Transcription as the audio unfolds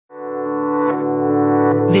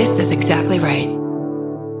This is exactly right.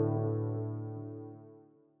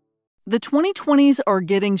 The 2020s are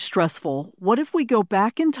getting stressful. What if we go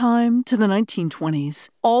back in time to the 1920s?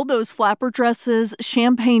 All those flapper dresses,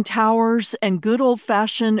 champagne towers, and good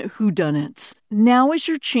old-fashioned whodunits. Now is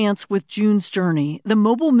your chance with June's Journey, the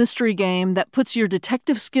mobile mystery game that puts your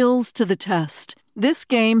detective skills to the test. This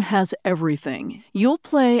game has everything. You'll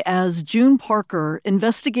play as June Parker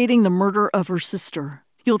investigating the murder of her sister.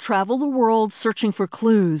 You'll travel the world searching for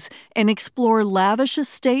clues and explore lavish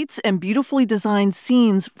estates and beautifully designed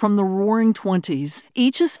scenes from the Roaring '20s.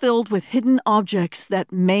 Each is filled with hidden objects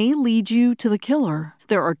that may lead you to the killer.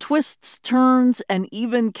 There are twists, turns, and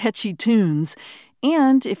even catchy tunes.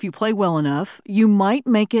 And if you play well enough, you might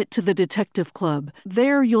make it to the Detective Club.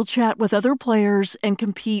 There you'll chat with other players and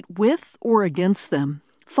compete with or against them.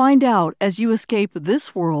 Find out as you escape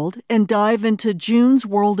this world and dive into June's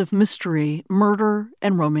world of mystery, murder,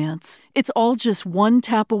 and romance. It's all just one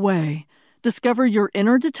tap away. Discover your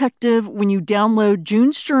inner detective when you download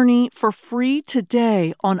June's Journey for free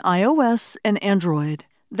today on iOS and Android.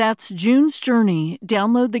 That's June's Journey.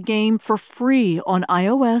 Download the game for free on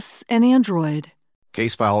iOS and Android.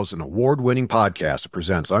 Case File is an award-winning podcast that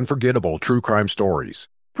presents unforgettable true crime stories.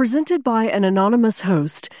 Presented by an anonymous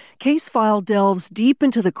host, Case File delves deep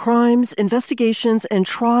into the crimes, investigations, and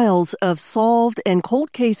trials of solved and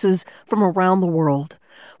cold cases from around the world.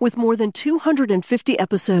 With more than 250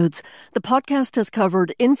 episodes, the podcast has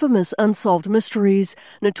covered infamous unsolved mysteries,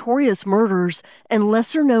 notorious murders, and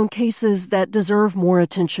lesser-known cases that deserve more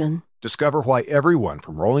attention. Discover why everyone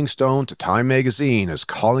from Rolling Stone to Time Magazine is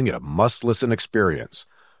calling it a must-listen experience.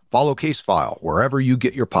 Follow Case File wherever you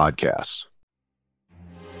get your podcasts.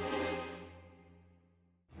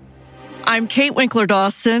 I'm Kate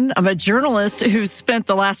Winkler-Dawson. I'm a journalist who's spent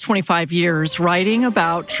the last 25 years writing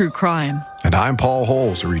about true crime. And I'm Paul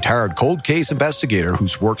Holes, a retired cold case investigator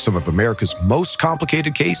who's worked some of America's most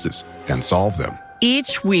complicated cases and solved them.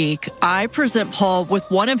 Each week, I present Paul with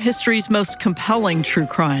one of history's most compelling true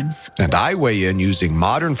crimes. And I weigh in using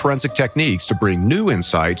modern forensic techniques to bring new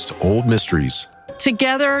insights to old mysteries.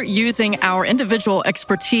 Together, using our individual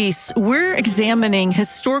expertise, we're examining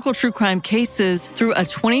historical true crime cases through a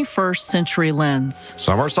 21st century lens.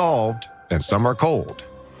 Some are solved, and some are cold.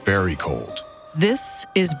 Very cold. This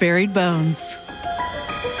is Buried Bones.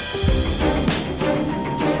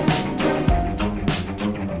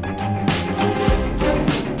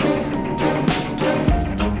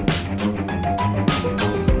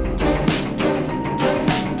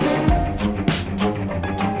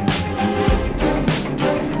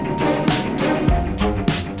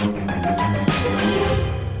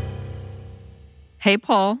 Hey,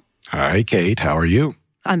 Paul. Hi, Kate. How are you?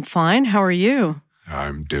 I'm fine. How are you?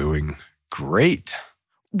 I'm doing great.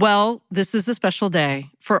 Well, this is a special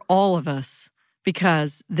day for all of us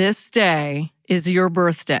because this day is your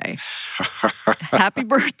birthday. Happy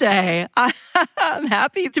birthday. I'm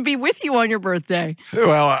happy to be with you on your birthday.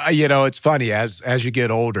 Well, it's funny. As you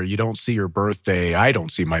get older, you don't see your birthday. I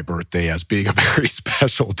don't see my birthday as being a very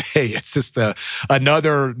special day. It's just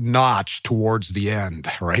another notch towards the end,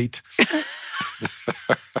 right?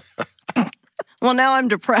 Well, now I'm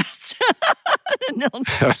depressed.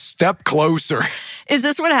 A step closer. Is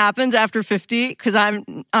this what happens after 50? Because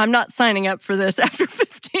I'm not signing up for this after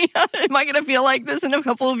 50. Am I going to feel like this in a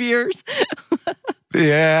couple of years?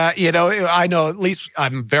 Yeah, I know. At least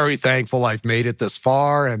I'm very thankful I've made it this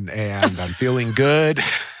far, and I'm feeling good.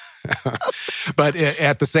 But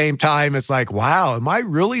at the same time, it's like, wow, am I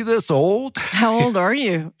really this old? How old are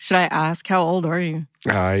you? Should I ask, how old are you?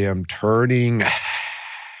 I am turning,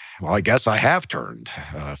 well, I guess I have turned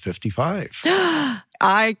 55.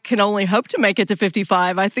 I can only hope to make it to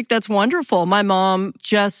 55. I think that's wonderful. My mom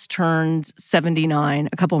just turned 79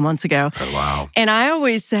 a couple of months ago. Oh, wow. And I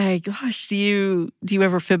always say, gosh, do you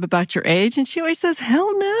ever fib about your age? And she always says,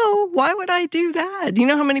 hell no. Why would I do that? Do you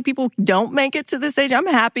know how many people don't make it to this age? I'm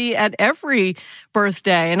happy at every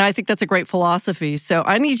birthday. And I think that's a great philosophy. So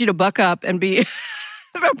I need you to buck up and be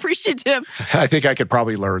appreciative. I think I could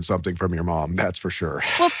probably learn something from your mom, that's for sure.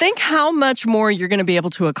 Well, think how much more you're going to be able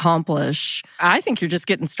to accomplish. I think you're just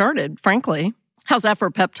getting started, frankly. How's that for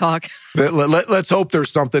a pep talk? Let's hope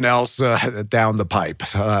there's something else down the pipe.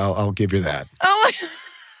 I'll give you that. Oh,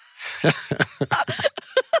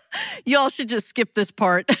 y'all should just skip this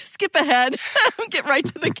part. Skip ahead. Get right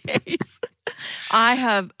to the case. I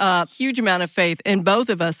have a huge amount of faith in both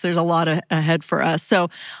of us. There's a lot ahead for us. So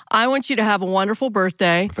I want you to have a wonderful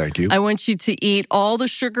birthday. Thank you. I want you to eat all the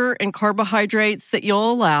sugar and carbohydrates that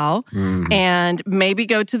you'll allow and maybe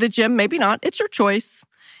go to the gym. Maybe not. It's your choice.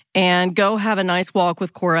 and go have a nice walk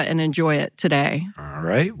with Cora and enjoy it today. All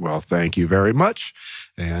right. Well, thank you very much.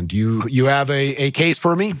 And you have a case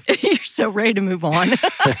for me? You're so ready to move on.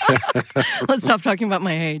 Let's stop talking about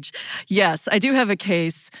my age. Yes, I do have a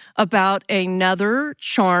case about another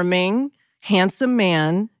charming, handsome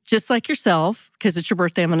man, just like yourself, because it's your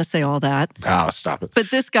birthday, I'm going to say all that. Oh, stop it. But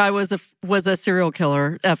this guy was a serial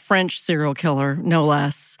killer, a French serial killer, no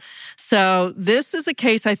less. So this is a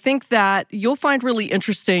case I think that you'll find really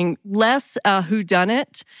interesting, less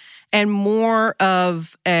whodunit and more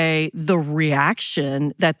of the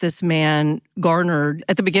reaction that this man garnered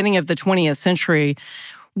at the beginning of the 20th century,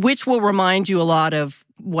 which will remind you a lot of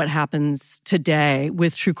what happens today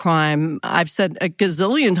with true crime. I've said a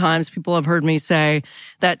gazillion times, people have heard me say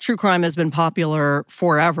that true crime has been popular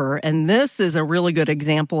forever, and this is a really good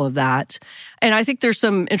example of that. And I think there's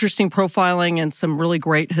some interesting profiling and some really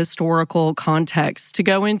great historical context to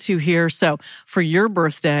go into here. So for your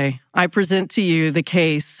birthday, I present to you the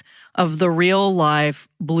case of the real-life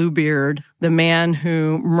Bluebeard, the man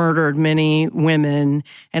who murdered many women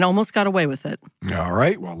and almost got away with it. All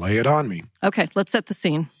right, well, lay it on me. Okay, let's set the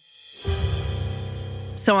scene.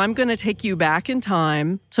 So I'm going to take you back in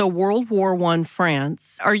time to World War I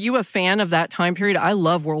France. Are you a fan of that time period? I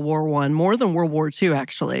love World War I, more than World War II,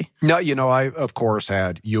 actually. No, I, of course,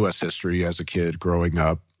 had U.S. history as a kid growing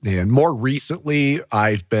up. And more recently,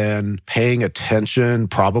 I've been paying attention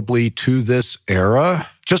probably to this era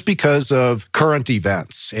just because of current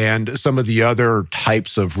events and some of the other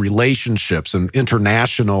types of relationships and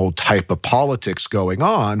international type of politics going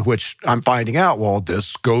on, which I'm finding out, well,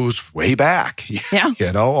 this goes way back, yeah.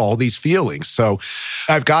 All these feelings. So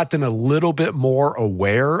I've gotten a little bit more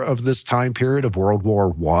aware of this time period of World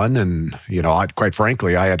War I. And, quite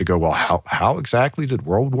frankly, I had to go, well, how exactly did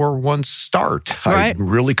World War I start? Right. I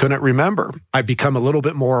really couldn't remember. I've become a little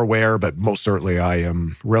bit more aware, but most certainly I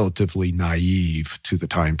am relatively naive to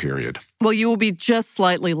the time period. Well, you will be just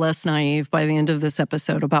slightly less naive by the end of this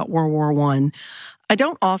episode about World War I. I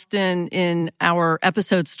don't often in our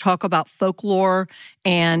episodes talk about folklore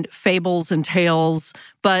and fables and tales,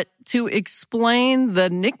 but to explain the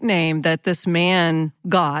nickname that this man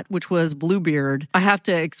got, which was Bluebeard, I have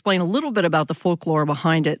to explain a little bit about the folklore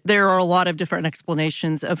behind it. There are a lot of different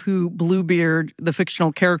explanations of who Bluebeard, the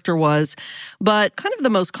fictional character, was, but kind of the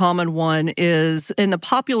most common one is, in the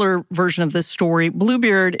popular version of this story,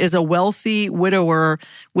 Bluebeard is a wealthy widower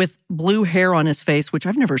with blue hair on his face, which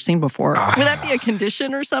I've never seen before. Would that be a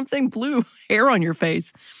condition or something? Blue hair on your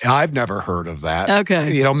face? I've never heard of that.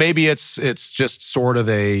 Okay. Maybe it's just sort of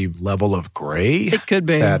a level of gray. It could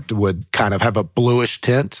be. That would kind of have a bluish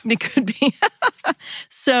tint. It could be.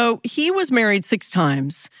 So he was married 6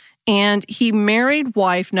 times. And he married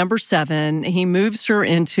wife number 7. He moves her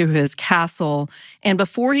into his castle. And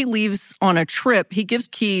before he leaves on a trip, he gives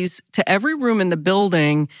keys to every room in the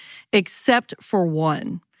building except for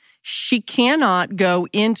one. She cannot go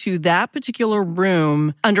into that particular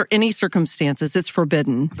room under any circumstances. It's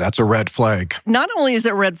forbidden. That's a red flag. Not only is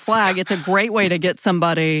it a red flag, it's a great way to get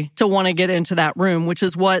somebody to want to get into that room, which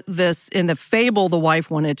is what in the fable, the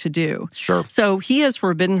wife wanted to do. Sure. So he has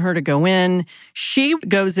forbidden her to go in. She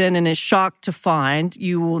goes in and is shocked to find,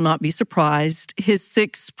 you will not be surprised, his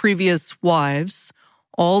 6 previous wives,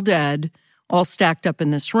 all dead, all stacked up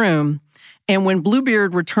in this room. And when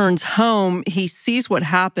Bluebeard returns home, he sees what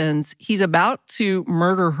happens. He's about to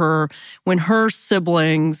murder her when her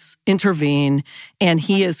siblings intervene and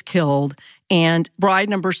he is killed. And bride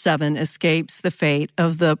number 7 escapes the fate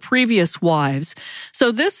of the previous wives.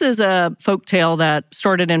 So this is a folktale that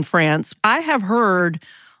started in France. I have heard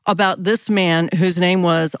about this man whose name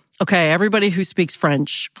was, okay, everybody who speaks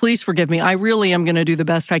French, please forgive me. I really am going to do the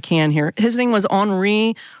best I can here. His name was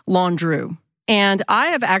Henri Landru. And I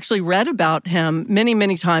have actually read about him many,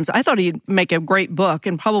 many times. I thought he'd make a great book,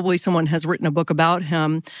 and probably someone has written a book about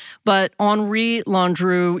him. But Henri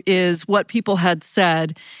Landru is what people had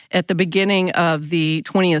said at the beginning of the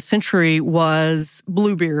 20th century was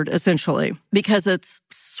Bluebeard, essentially, because it's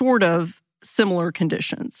sort of similar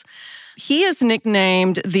conditions. He is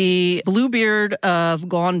nicknamed the Bluebeard of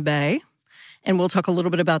Gambay, and we'll talk a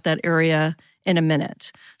little bit about that area in a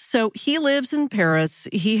minute. So he lives in Paris.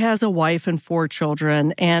 He has a wife and 4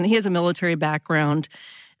 children, and he has a military background.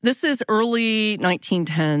 This is early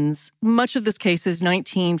 1910s. Much of this case is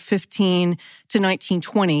 1915 to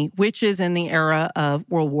 1920, which is in the era of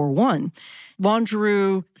World War I.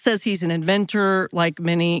 Landru says he's an inventor, like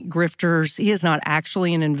many grifters. He is not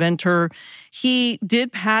actually an inventor. He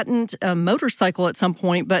did patent a motorcycle at some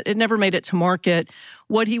point, but it never made it to market.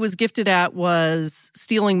 What he was gifted at was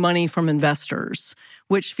stealing money from investors,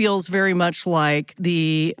 which feels very much like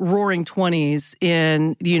the roaring 20s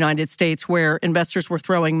in the United States, where investors were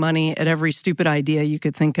throwing money at every stupid idea you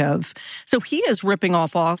could think of. So he is ripping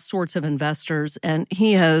off all sorts of investors, and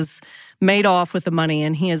he has made off with the money,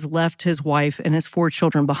 and he has left his wife and his 4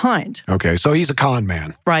 children behind. Okay, so he's a con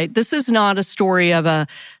man. Right. This is not a story of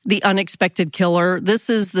the unexpected killer.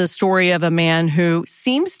 This is the story of a man who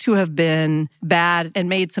seems to have been bad and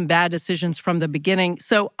made some bad decisions from the beginning.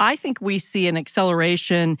 So I think we see an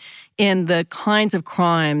acceleration in the kinds of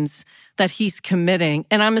crimes that he's committing.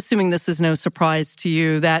 And I'm assuming this is no surprise to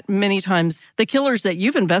you that many times the killers that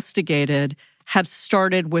you've investigated have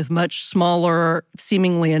started with much smaller,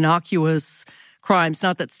 seemingly innocuous crimes.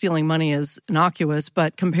 Not that stealing money is innocuous,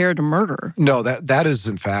 but compared to murder. No, that is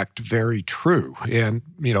in fact very true. And,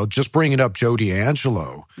 just bringing up Joe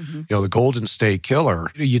D'Angelo, the Golden State Killer,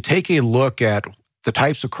 you take a look at the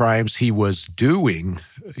types of crimes he was doing,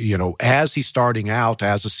 as he's starting out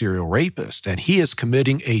as a serial rapist, and he is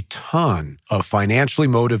committing a ton of financially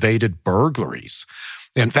motivated burglaries.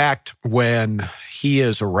 In fact, when he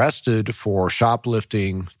is arrested for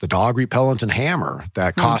shoplifting the dog repellent and hammer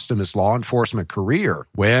that cost him his law enforcement career,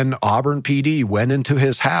 when Auburn PD went into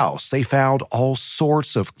his house, they found all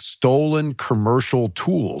sorts of stolen commercial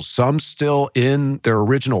tools, some still in their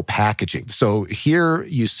original packaging. So here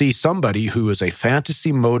you see somebody who is a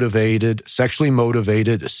fantasy-motivated, sexually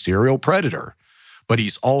motivated serial predator, but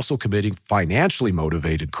he's also committing financially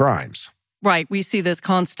motivated crimes. Right. We see this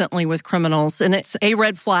constantly with criminals, and it's a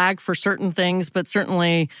red flag for certain things, but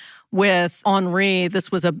certainly with Henri,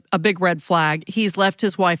 this was a big red flag. He's left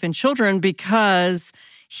his wife and children because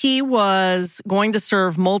he was going to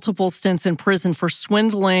serve multiple stints in prison for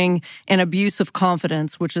swindling and abuse of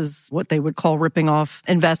confidence, which is what they would call ripping off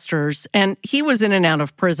investors. And he was in and out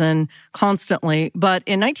of prison constantly. But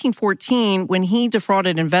in 1914, when he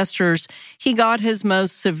defrauded investors, he got his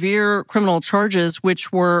most severe criminal charges,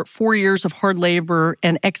 which were 4 years of hard labor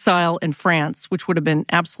and exile in France, which would have been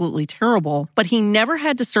absolutely terrible. But he never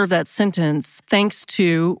had to serve that sentence thanks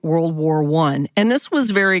to World War I. And this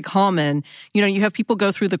was very common. You have people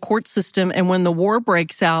go through the court system, and when the war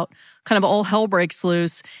breaks out, kind of all hell breaks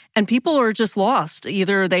loose, and people are just lost.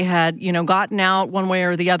 Either they had, gotten out one way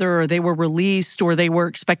or the other, or they were released, or they were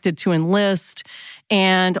expected to enlist.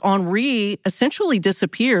 And Henri essentially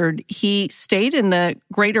disappeared. He stayed in the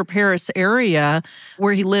greater Paris area,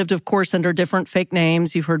 where he lived, of course, under different fake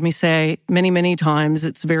names. You've heard me say many, many times,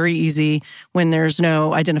 it's very easy when there's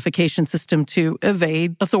no identification system to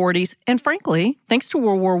evade authorities. And frankly, thanks to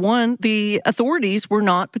World War I, the authorities were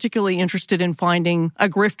not particularly interested in finding a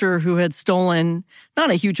grifter who had stolen not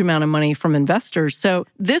a huge amount of money from investors. So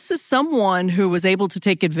this is someone who was able to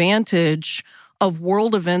take advantage of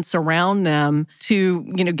world events around them to,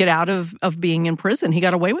 get out of being in prison. He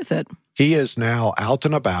got away with it. He is now out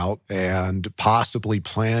and about and possibly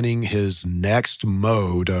planning his next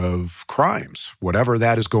mode of crimes, whatever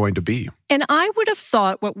that is going to be. And I would have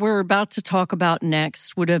thought what we're about to talk about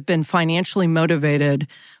next would have been financially motivated,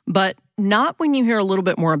 but not when you hear a little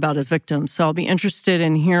bit more about his victims. So I'll be interested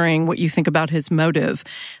in hearing what you think about his motive.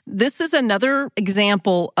 This is another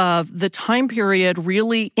example of the time period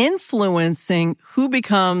really influencing who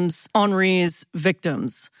becomes Henri's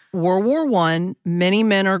victims. World War I, many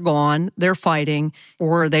men are gone, they're fighting,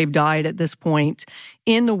 or they've died at this point.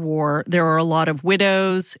 In the war, there are a lot of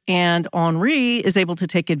widows, and Henri is able to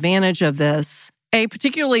take advantage of this. A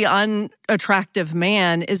particularly unattractive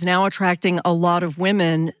man is now attracting a lot of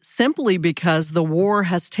women simply because the war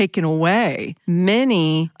has taken away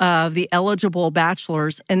many of the eligible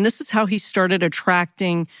bachelors. And this is how he started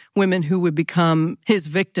attracting women who would become his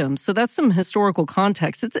victims. So that's some historical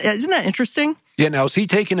context. Isn't that interesting? Yeah, now is he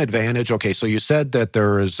taking advantage? Okay, so you said that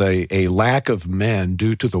there is a lack of men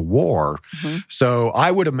due to the war. Mm-hmm. So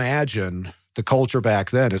I would imagine the culture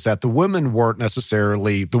back then is that the women weren't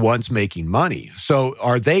necessarily the ones making money. So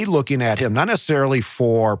are they looking at him not necessarily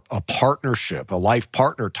for a partnership, a life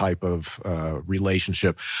partner type of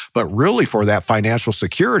relationship, but really for that financial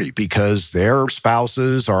security because their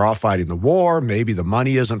spouses are off fighting the war, maybe the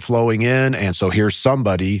money isn't flowing in, and so here's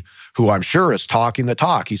somebody who I'm sure is talking the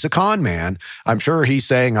talk. He's a con man. I'm sure he's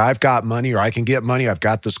saying, I've got money or I can get money. I've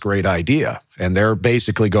got this great idea. And they're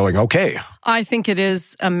basically going, okay. I think it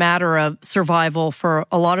is a matter of survival for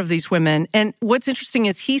a lot of these women. And what's interesting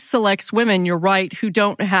is he selects women, you're right, who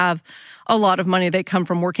don't have a lot of money. They come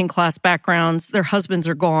from working class backgrounds. Their husbands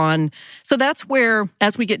are gone. So that's where,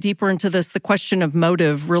 as we get deeper into this, the question of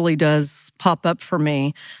motive really does pop up for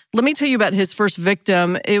me. Let me tell you about his first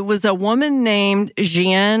victim. It was a woman named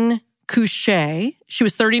Jeanne Couchet. She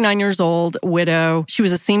was 39 years old, widow. She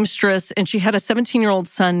was a seamstress, and she had a 17-year-old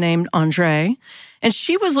son named Andre. And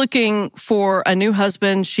she was looking for a new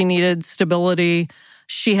husband. She needed stability.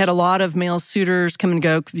 She had a lot of male suitors come and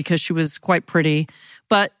go because she was quite pretty.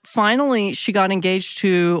 But finally, she got engaged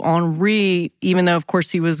to Henri, even though, of course,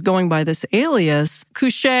 he was going by this alias.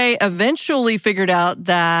 Couchet eventually figured out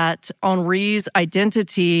that Henri's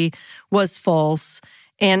identity was false.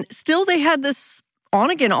 And still, they had this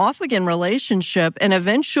on-again, off-again relationship. And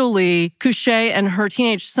eventually, Couchet and her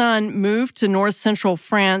teenage son moved to north-central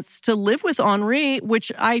France to live with Henri, which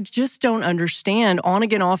I just don't understand.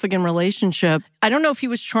 On-again, off-again relationship. I don't know if he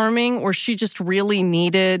was charming or she just really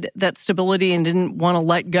needed that stability and didn't want to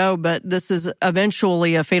let go, but this is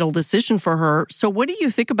eventually a fatal decision for her. So what do you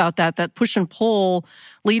think about that push and pull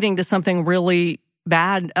leading to something really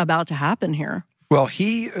bad about to happen here? Well,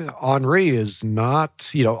 Henri is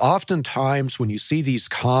not, oftentimes when you see these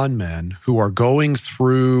con men who are going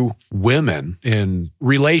through women in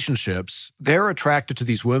relationships, they're attracted to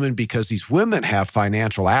these women because these women have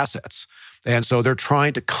financial assets. And so they're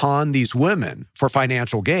trying to con these women for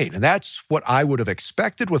financial gain. And that's what I would have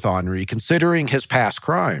expected with Henri, considering his past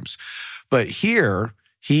crimes. But here,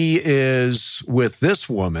 he is with this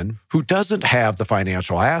woman who doesn't have the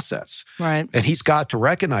financial assets. Right. And he's got to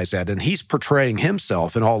recognize that. And he's portraying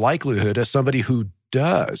himself in all likelihood as somebody who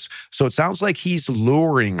does. So it sounds like he's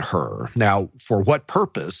luring her. Now, for what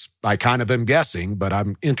purpose, I kind of am guessing, but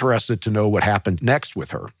I'm interested to know what happened next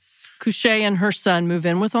with her. Couchet and her son move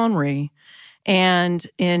in with Henri. And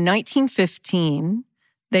in 1915,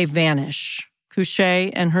 they vanish.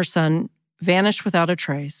 Couchet and her son vanish without a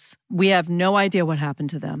trace. We have no idea what happened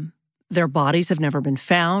to them. Their bodies have never been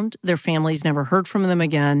found. Their families never heard from them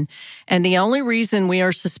again. And the only reason we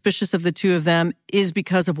are suspicious of the two of them is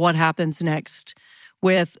because of what happens next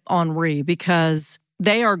with Henri, because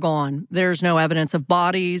they are gone. There's no evidence of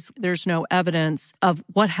bodies. There's no evidence of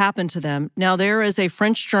what happened to them. Now, there is a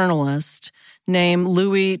French journalist named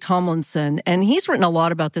Louis Tomlinson, and he's written a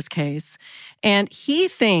lot about this case. And he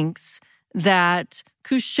thinks that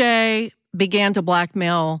Couchet began to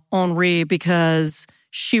blackmail Henri because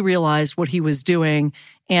she realized what he was doing.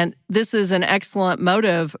 And this is an excellent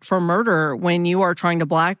motive for murder when you are trying to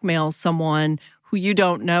blackmail someone who you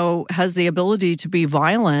don't know has the ability to be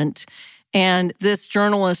violent. And this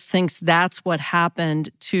journalist thinks that's what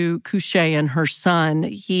happened to Couchet and her son.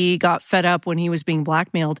 He got fed up when he was being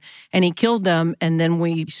blackmailed and he killed them. And then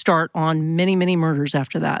we start on many, many murders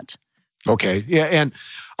after that. Okay. Yeah. And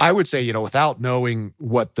I would say, without knowing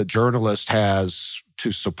what the journalist has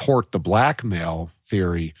to support the blackmail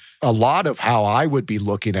theory, a lot of how I would be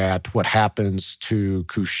looking at what happens to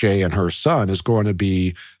Couchet and her son is going to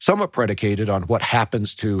be somewhat predicated on what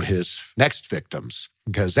happens to his next victims,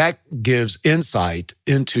 because that gives insight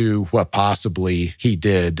into what possibly he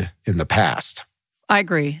did in the past. I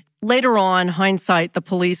agree. Later on, hindsight, the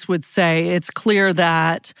police would say it's clear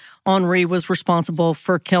that Henri was responsible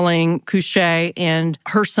for killing Couchet and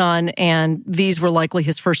her son, and these were likely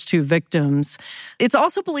his first two victims. It's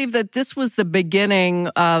also believed that this was the beginning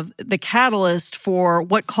of the catalyst for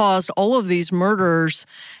what caused all of these murders.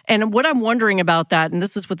 And what I'm wondering about that, and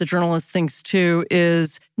this is what the journalist thinks too,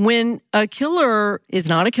 is when a killer is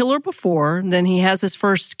not a killer before, then he has his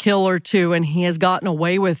first kill or two and he has gotten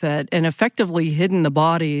away with it and effectively hidden the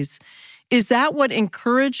bodies. Is that what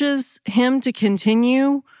encourages him to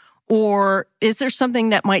continue? Or is there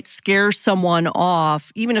something that might scare someone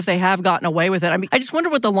off, even if they have gotten away with it? I mean, I just wonder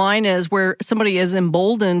what the line is where somebody is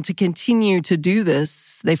emboldened to continue to do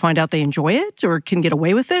this. They find out they enjoy it or can get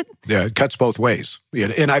away with it? Yeah, it cuts both ways.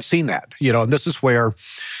 And I've seen that, and this is where,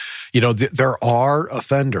 there are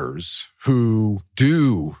offenders who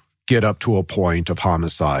do get up to a point of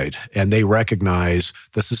homicide and they recognize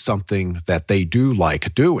this is something that they do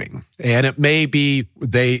like doing. And it may be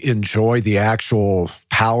they enjoy the actual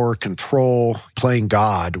power, control, playing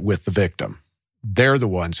God with the victim. They're the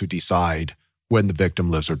ones who decide when the victim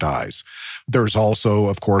lives or dies. There's also,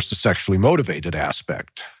 of course, the sexually motivated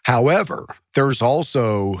aspect. However, there's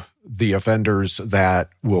also the offenders that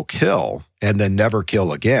will kill and then never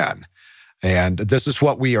kill again. And this is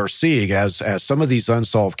what we are seeing as some of these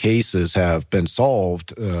unsolved cases have been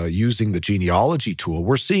solved using the genealogy tool.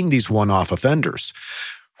 We're seeing these one-off offenders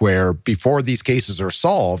where before these cases are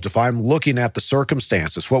solved, if I'm looking at the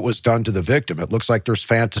circumstances, what was done to the victim, it looks like there's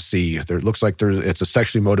fantasy. It looks like it's a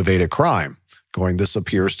sexually motivated crime. This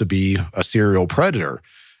appears to be a serial predator.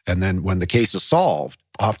 And then when the case is solved,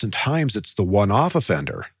 oftentimes it's the one-off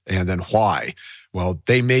offender. And then why? Well,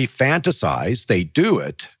 they may fantasize, they do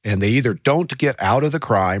it, and they either don't get out of the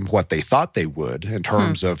crime what they thought they would in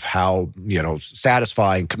terms of how,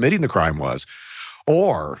 satisfying committing the crime was,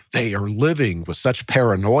 or they are living with such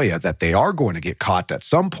paranoia that they are going to get caught at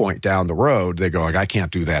some point down the road. They go, like, I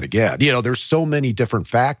can't do that again. There's so many different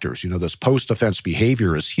factors. This post-offense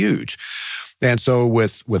behavior is huge. And so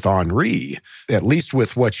with Henri, at least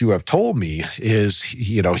with what you have told me, is,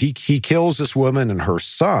 he kills this woman and her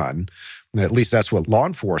son. At least that's what law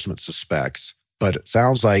enforcement suspects. But it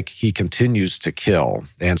sounds like he continues to kill.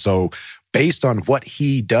 And so based on what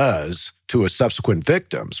he does to his subsequent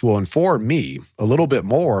victims will inform me a little bit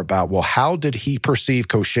more about, well, how did he perceive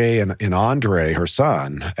Cochet and Andre, her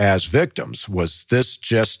son, as victims? Was this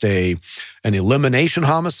just an elimination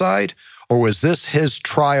homicide? Or was this his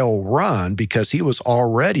trial run because he was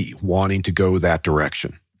already wanting to go that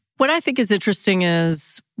direction? What I think is interesting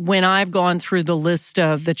is when I've gone through the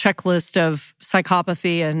checklist of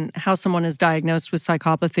psychopathy and how someone is diagnosed with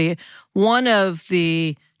psychopathy, one of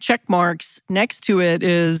the check marks next to it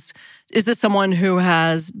is this someone who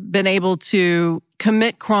has been able to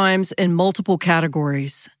commit crimes in multiple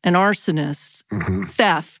categories, an arsonist,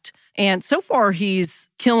 theft. And so far, he's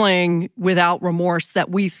killing without remorse that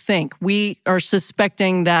we are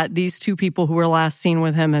suspecting that these two people who were last seen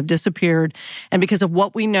with him have disappeared. And because of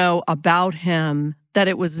what we know about him, that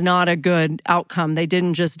it was not a good outcome. They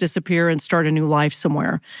didn't just disappear and start a new life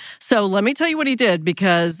somewhere. So let me tell you what he did,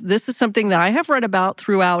 because this is something that I have read about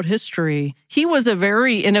throughout history. He was a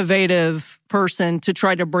very innovative person to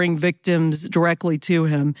try to bring victims directly to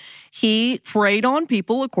him. He preyed on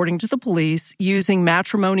people, according to the police, using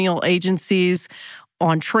matrimonial agencies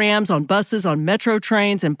on trams, on buses, on metro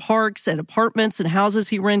trains, and parks, and apartments and houses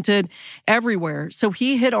he rented, everywhere. So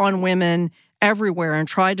he hit on women everywhere and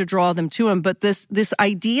tried to draw them to him. But this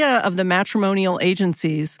idea of the matrimonial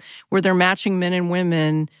agencies where they're matching men and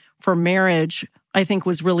women for marriage, I think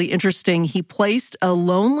was really interesting. He placed a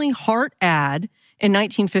Lonely Heart ad in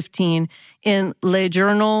 1915 in Le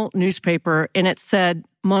Journal newspaper, and it said,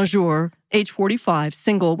 Monsieur, age 45,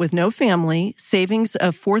 single with no family, savings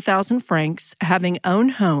of 4,000 francs, having own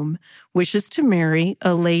home, wishes to marry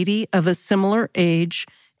a lady of a similar age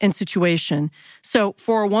and situation. So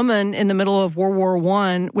for a woman in the middle of World War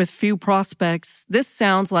I with few prospects, this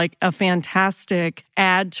sounds like a fantastic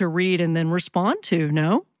ad to read and then respond to,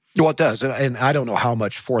 no? Well, it does. And I don't know how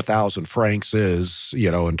much 4,000 francs is,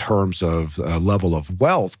 in terms of level of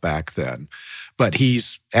wealth back then. But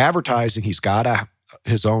he's advertising, he's got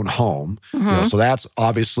his own home. So that's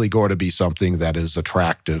obviously going to be something that is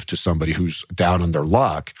attractive to somebody who's down on their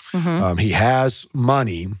luck. He has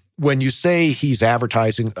money. When you say he's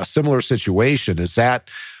advertising a similar situation, is that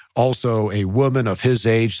also a woman of his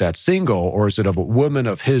age that's single, or is it of a woman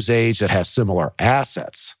of his age that has similar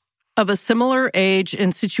assets? Of a similar age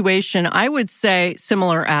and situation, I would say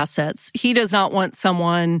similar assets. He does not want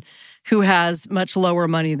someone who has much lower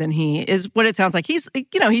money than he is. What it sounds like, he's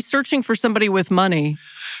searching for somebody with money.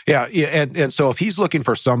 Yeah, and so if he's looking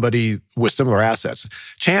for somebody with similar assets,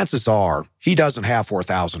 chances are he doesn't have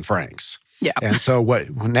 4,000 francs. Yeah. And so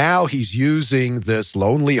now he's using this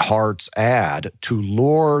Lonely Hearts ad to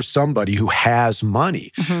lure somebody who has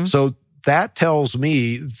money. So that tells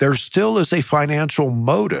me there still is a financial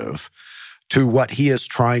motive to what he is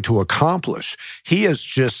trying to accomplish. He has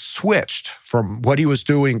just switched from what he was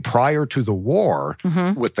doing prior to the war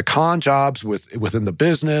with the con jobs within the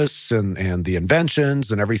business and the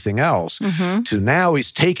inventions and everything else to now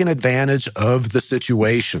he's taken advantage of the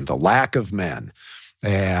situation, the lack of men.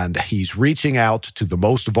 And he's reaching out to the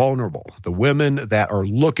most vulnerable, the women that are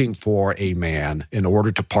looking for a man in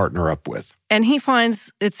order to partner up with. And he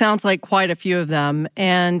finds, it sounds like, quite a few of them.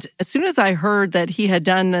 And as soon as I heard that he had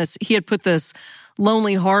done this, he had put this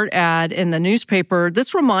Lonely Heart ad in the newspaper,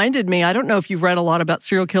 this reminded me, I don't know if you've read a lot about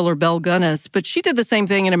serial killer Belle Gunness, but she did the same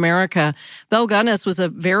thing in America. Belle Gunness was a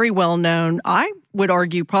very well-known, I would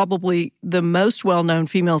argue probably the most well-known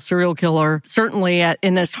female serial killer, certainly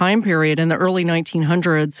in this time period in the early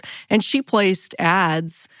 1900s. And she placed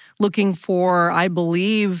ads looking for, I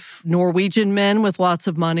believe, Norwegian men with lots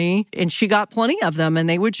of money. And she got plenty of them, and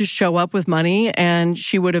they would just show up with money, and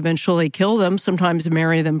she would eventually kill them, sometimes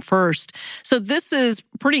marry them first. So this is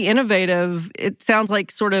pretty innovative. It sounds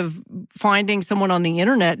like sort of finding someone on the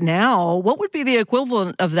internet now. What would be the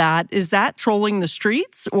equivalent of that? Is that trolling the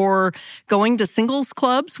streets or going to singles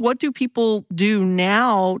clubs? What do people do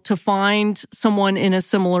now to find someone in a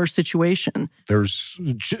similar situation? There's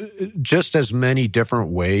just as many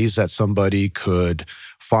different ways that somebody could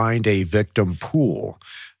find a victim pool.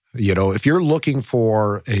 If you're looking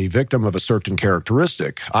for a victim of a certain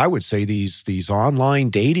characteristic, I would say these online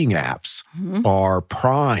dating apps are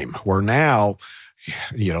prime, where now,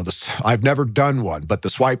 I've never done one, but the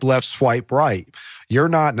swipe left, swipe right, you're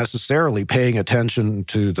not necessarily paying attention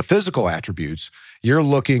to the physical attributes. You're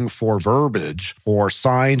looking for verbiage or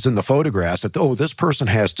signs in the photographs that, oh, this person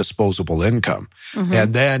has disposable income. Mm-hmm.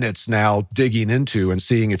 And then it's now digging into and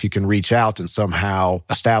seeing if you can reach out and somehow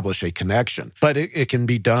establish a connection. But it can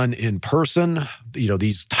be done in person. You know,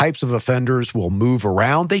 these types of offenders will move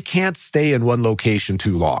around. They can't stay in one location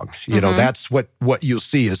too long. You know, that's what you'll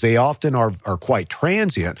see is they often are quite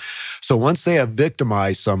transient. So once they have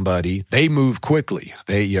victimized somebody, they move quickly.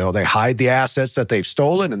 They hide the assets that they've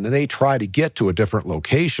stolen and then they try to get to a different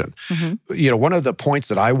location. Mm-hmm. You know, one of the points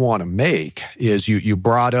that I want to make is you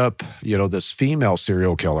brought up, this female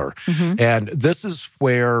serial killer. Mm-hmm. And this is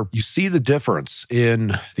where you see the difference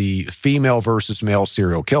in the female versus male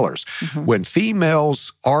serial killers. Mm-hmm. When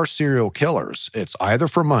females are serial killers, it's either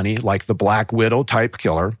for money, like the Black Widow type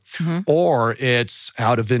killer, or it's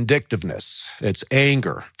out of vindictiveness. It's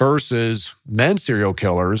anger. Versus men serial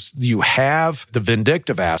killers, you have the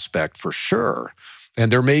vindictive aspect for sure. And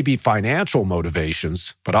there may be financial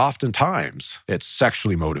motivations, but oftentimes it's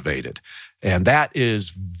sexually motivated. And that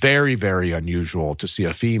is very, very unusual to see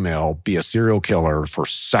a female be a serial killer for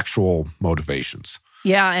sexual motivations.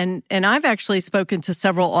 Yeah, and I've actually spoken to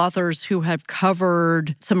several authors who have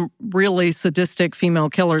covered some really sadistic female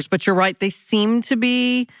killers, but you're right, they seem to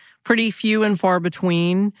be pretty few and far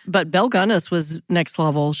between. But Belle Gunness was next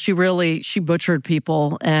level. She butchered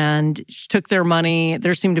people and she took their money.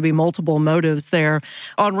 There seemed to be multiple motives there.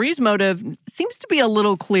 Henri's motive seems to be a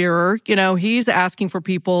little clearer. You know, he's asking for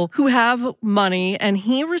people who have money, and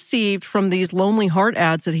he received from these Lonely Heart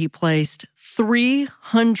ads that he placed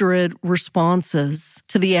 300 responses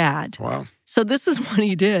to the ad. Wow. So this is what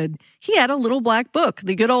he did. He had a little black book,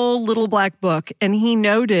 the good old little black book, and he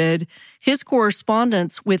noted his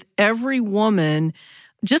correspondence with every woman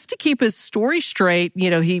just to keep his story straight. You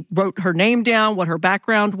know, he wrote her name down, what her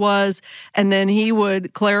background was, and then he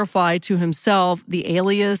would clarify to himself the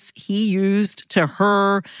alias he used to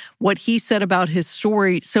her, what he said about his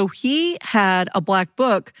story. So he had a black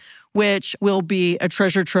book which will be a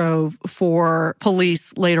treasure trove for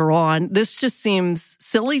police later on. This just seems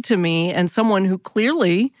silly to me, and someone who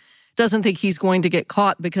clearly doesn't think he's going to get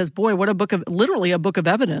caught because, boy, what literally a book of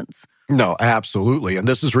evidence. No, absolutely. And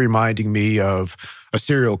this is reminding me of a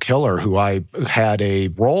serial killer who I had a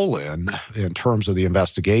role in terms of the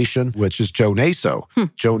investigation, which is Joe Naso.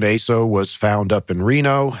 Joe Naso was found up in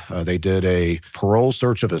Reno. They did a parole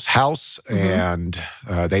search of his house, and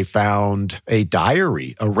they found a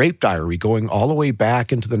diary, a rape diary, going all the way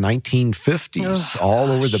back into the 1950s,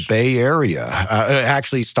 over the Bay Area,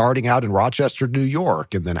 actually starting out in Rochester, New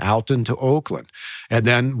York, and then out into Oakland. And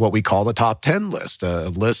then what we call the top 10 list, a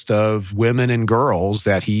list of women and girls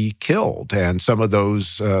that he killed. And some of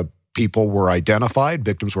those people were identified,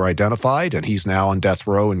 victims were identified, and he's now on death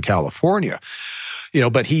row in California.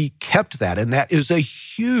 But he kept that, and that is a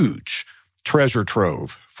huge treasure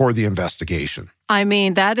trove for the investigation. I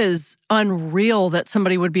mean, that is unreal that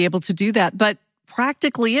somebody would be able to do that, but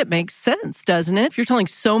practically it makes sense, doesn't it? If you're telling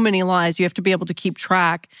so many lies, you have to be able to keep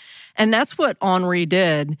track. And that's what Henri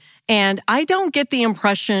did. And I don't get the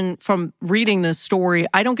impression from reading this story,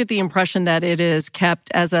 I don't get the impression that it is kept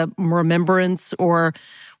as a remembrance, or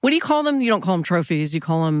what do you call them? You don't call them trophies, you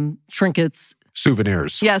call them trinkets.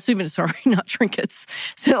 Souvenirs. Yeah, souvenirs. Sorry, not trinkets.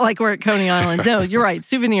 So like we're at Coney Island. No, you're right.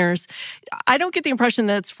 Souvenirs. I don't get the impression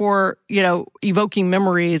that it's for, evoking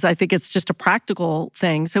memories. I think it's just a practical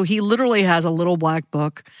thing. So he literally has a little black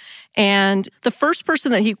book. And the first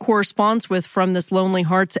person that he corresponds with from this Lonely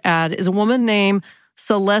Hearts ad is a woman named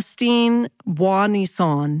Celestine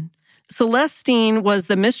Boisnisson. Celestine was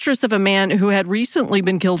the mistress of a man who had recently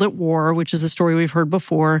been killed at war, which is a story we've heard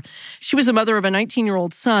before. She was the mother of a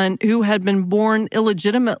 19-year-old son who had been born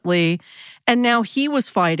illegitimately, and now he was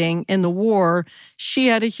fighting in the war. She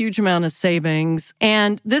had a huge amount of savings,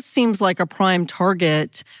 and this seems like a prime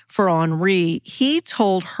target for Henri. He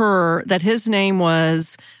told her that his name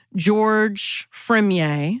was George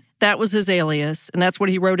Fremier. That was his alias, and that's what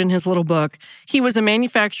he wrote in his little book. He was a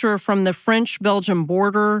manufacturer from the French-Belgium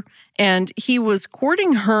border, and he was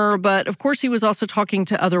courting her, but of course he was also talking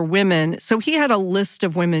to other women, so he had a list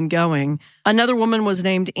of women going. Another woman was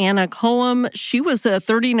named Anna Cullum. She was a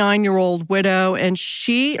 39-year-old widow, and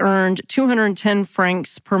she earned 210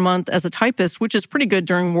 francs per month as a typist, which is pretty good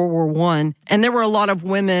during World War I. And there were a lot of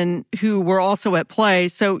women who were also at play,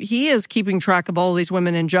 so he is keeping track of all these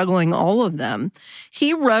women and juggling all of them.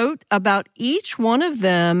 He wrote about each one of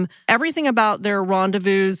them, everything about their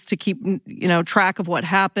rendezvous to keep, track of what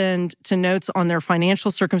happened, to notes on their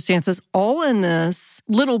financial circumstances, all in this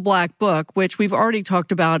little black book, which we've already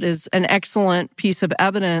talked about is an excellent piece of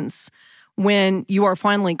evidence when you are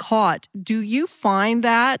finally caught. Do you find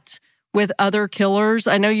that with other killers?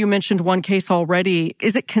 I know you mentioned one case already.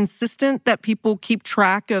 Is it consistent that people keep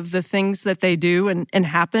track of the things that they do and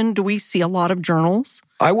happen? Do we see a lot of journals?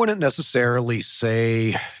 I wouldn't necessarily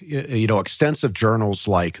say, extensive journals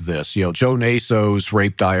like this. Joe Naso's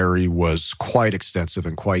rape diary was quite extensive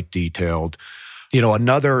and quite detailed.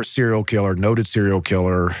 Another noted serial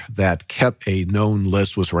killer that kept a known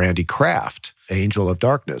list was Randy Kraft, Angel of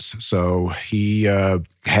Darkness. So he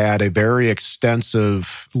had a very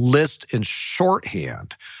extensive list in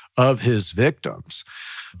shorthand of his victims.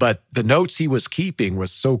 But the notes he was keeping were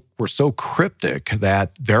so cryptic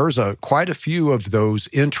that there's quite a few of those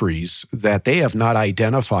entries that they have not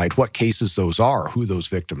identified what cases those are, who those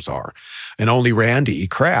victims are. And only Randy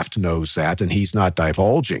Kraft knows that, and he's not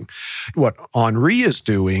divulging. What Henri is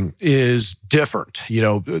doing is different.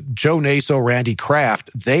 Joe Naso, Randy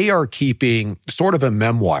Kraft, they are keeping sort of a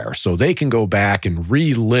memoir so they can go back and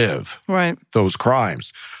relive those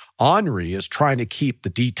crimes. Henri is trying to keep the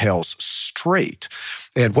details straight.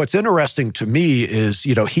 And what's interesting to me is,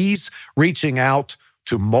 he's reaching out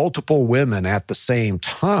to multiple women at the same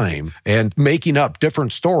time and making up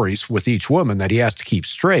different stories with each woman that he has to keep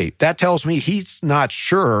straight. That tells me he's not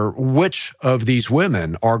sure which of these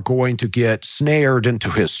women are going to get snared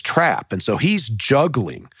into his trap. And so he's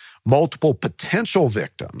juggling multiple potential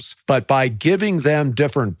victims, but by giving them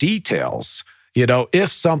different details,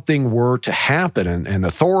 if something were to happen and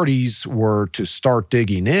authorities were to start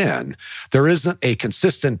digging in, there isn't a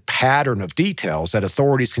consistent pattern of details that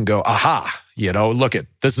authorities can go, aha, look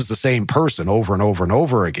this is the same person over and over and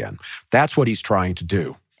over again. That's what he's trying to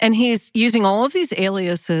do. And he's using all of these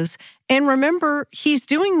aliases. And remember, he's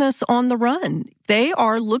doing this on the run. They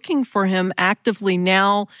are looking for him actively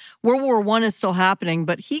now. World War I is still happening,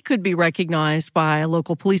 but he could be recognized by a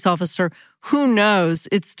local police officer. Who knows?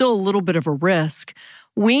 It's still a little bit of a risk.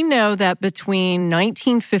 We know that between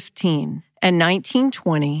 1915 and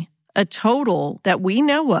 1920, a total that we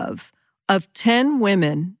know of 10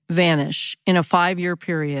 women vanish in a 5-year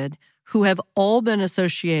period who have all been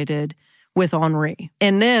associated with Henri.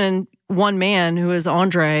 And then one man who is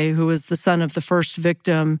Andre, who is the son of the first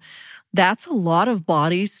victim, that's a lot of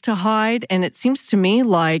bodies to hide. And it seems to me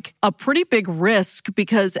like a pretty big risk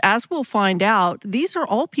because as we'll find out, these are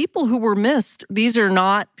all people who were missed. These are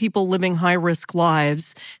not people living high-risk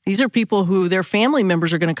lives. These are people who their family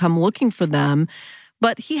members are going to come looking for them.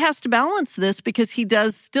 But he has to balance this because he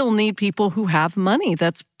does still need people who have money.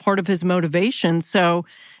 That's part of his motivation. So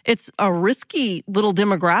it's a risky little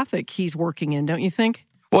demographic he's working in, don't you think?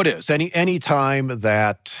 Well, it is. Any time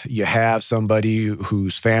that you have somebody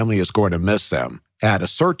whose family is going to miss them, at a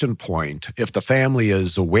certain point, if the family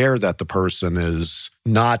is aware that the person is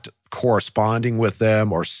not corresponding with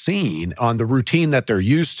them or seen on the routine that they're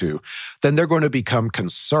used to, then they're going to become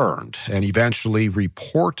concerned and eventually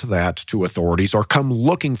report that to authorities or come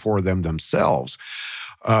looking for them themselves.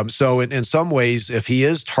 So in some ways, if he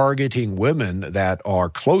is targeting women that are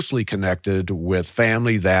closely connected with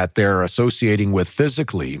family that they're associating with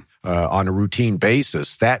physically on a routine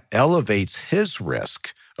basis, that elevates his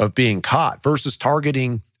risk of being caught versus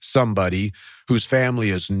targeting somebody whose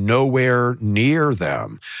family is nowhere near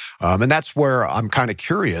them. And that's where I'm kind of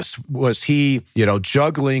curious. Was he,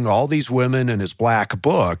 juggling all these women in his black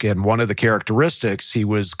book? And one of the characteristics he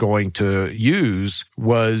was going to use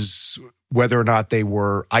was whether or not they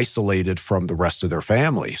were isolated from the rest of their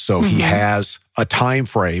family. So he has a time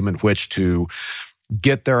frame in which to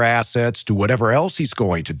get their assets, do whatever else he's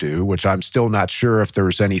going to do, which I'm still not sure if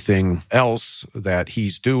there's anything else that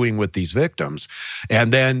he's doing with these victims,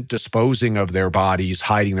 and then disposing of their bodies,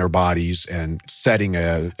 hiding their bodies, and setting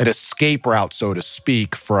an escape route, so to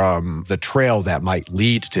speak, from the trail that might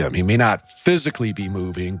lead to him. He may not physically be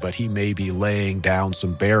moving, but he may be laying down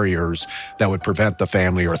some barriers that would prevent the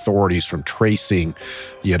family or authorities from tracing,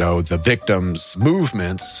 the victim's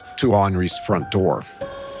movements to Henri's front door.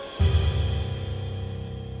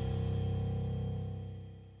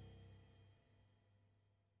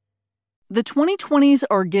 The 2020s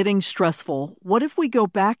are getting stressful. What if we go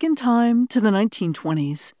back in time to the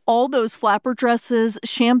 1920s? All those flapper dresses,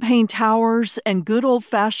 champagne towers, and good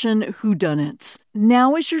old-fashioned whodunits.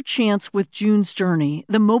 Now is your chance with June's Journey,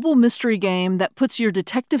 the mobile mystery game that puts your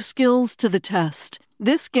detective skills to the test.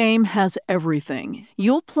 This game has everything.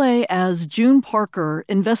 You'll play as June Parker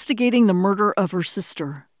investigating the murder of her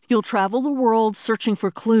sister. You'll travel the world searching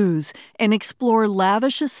for clues and explore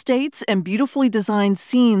lavish estates and beautifully designed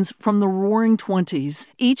scenes from the Roaring '20s.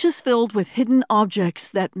 Each is filled with hidden objects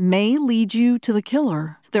that may lead you to the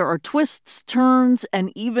killer. There are twists, turns,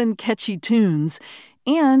 and even catchy tunes.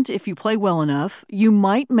 And if you play well enough, you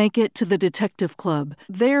might make it to the Detective Club.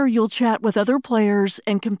 There, you'll chat with other players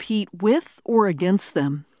and compete with or against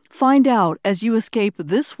them. Find out as you escape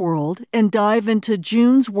this world and dive into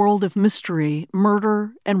June's world of mystery,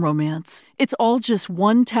 murder, and romance. It's all just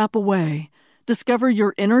one tap away. Discover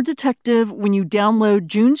your inner detective when you download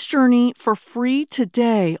June's Journey for free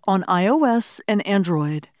today on iOS and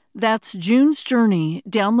Android. That's June's Journey.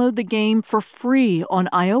 Download the game for free on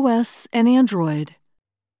iOS and Android.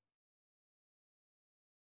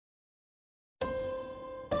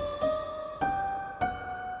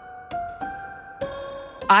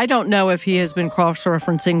 I don't know if he has been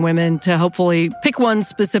cross-referencing women to hopefully pick ones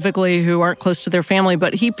specifically who aren't close to their family,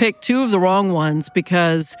 but he picked two of the wrong ones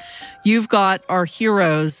because you've got our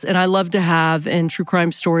heroes, and I love to have in true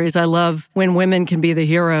crime stories, I love when women can be the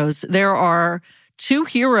heroes. There are two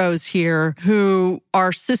heroes here who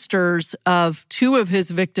are sisters of two of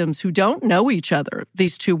his victims who don't know each other,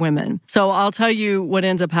 these two women. So I'll tell you what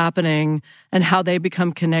ends up happening and how they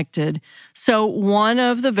become connected. So one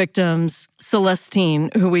of the victims,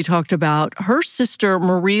 Celestine, who we talked about, her sister,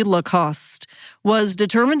 Marie Lacoste, was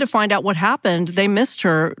determined to find out what happened. They missed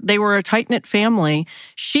her. They were a tight-knit family.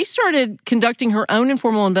 She started conducting her own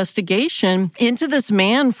informal investigation into this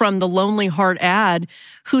man from the Lonely Heart ad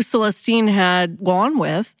who Celestine had gone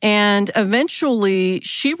with. And eventually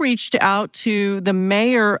she reached out to the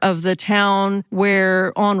mayor of the town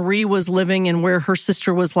where Henri was living and where her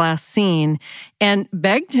sister was last seen and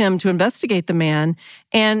begged him to investigate the man.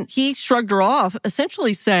 And he shrugged her off,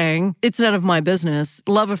 essentially saying, it's none of my business.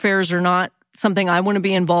 Love affairs are not something I want to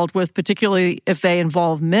be involved with, particularly if they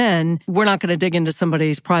involve men. We're not going to dig into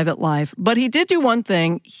somebody's private life. But he did do one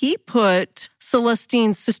thing. He put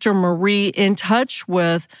Celestine's sister Marie in touch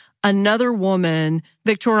with another woman,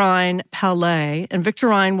 Victorine Palais. And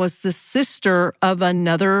Victorine was the sister of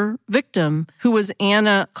another victim who was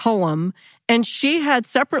Anna Cullum. And she had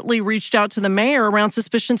separately reached out to the mayor around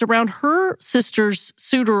suspicions around her sister's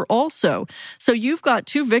suitor also. So you've got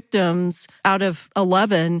two victims out of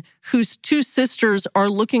 11 whose two sisters are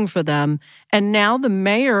looking for them. And now the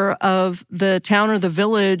mayor of the town or the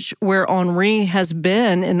village where Henri has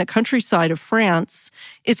been in the countryside of France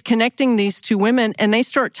is connecting these two women, and they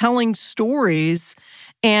start telling stories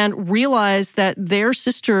and realize that their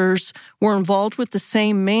sisters were involved with the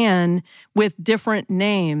same man with different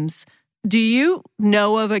names. Do you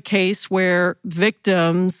know of a case where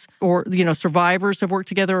victims or, survivors have worked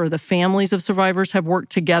together, or the families of survivors have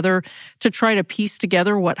worked together to try to piece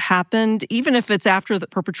together what happened, even if it's after the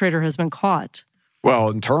perpetrator has been caught?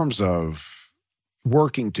 Well, in terms of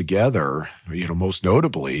working together, most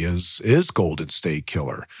notably is Golden State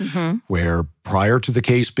Killer, where prior to the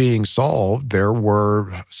case being solved, there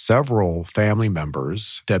were several family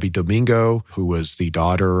members. Debbie Domingo, who was the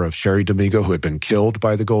daughter of Sherry Domingo, who had been killed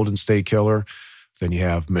by the Golden State Killer. Then you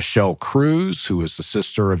have Michelle Cruz, who is the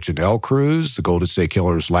sister of Janelle Cruz, the Golden State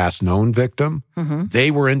Killer's last known victim.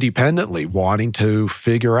 They were independently wanting to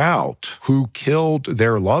figure out who killed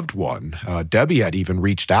their loved one. Debbie had even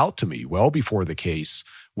reached out to me well before the case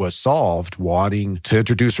was solved, wanting to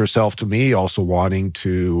introduce herself to me, also wanting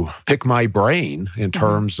to pick my brain in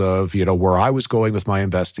terms of, where I was going with my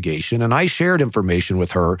investigation. And I shared information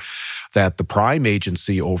with her that the Prime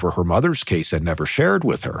Agency over her mother's case had never shared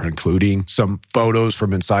with her, including some photos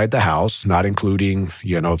from inside the house, not including,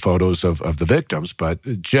 photos of the victims, but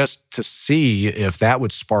just to see if that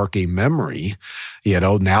would spark a memory.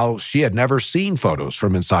 Now she had never seen photos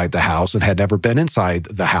from inside the house and had never been inside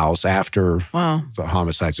the house after the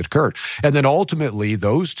homicides had occurred. And then ultimately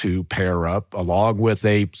those two pair up along with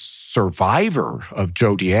a survivor of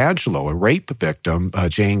Joe D'Angelo, a rape victim,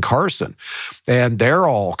 Jane Carson. And they're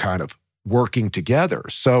all kind of working together.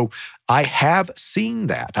 So I have seen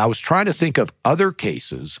that. I was trying to think of other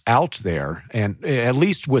cases out there, and at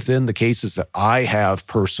least within the cases that I have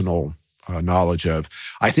personal knowledge of,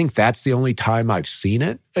 I think that's the only time I've seen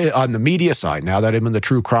it. On the media side, now that I'm in the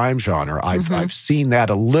true crime genre, I've seen that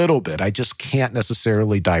a little bit. I just can't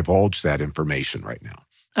necessarily divulge that information right now.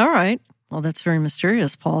 All right. Well, that's very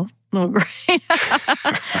mysterious, Paul. Oh, great.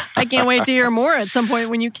 I can't wait to hear more at some point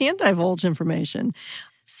when you can divulge information.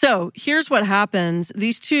 So here's what happens.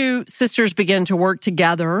 These two sisters begin to work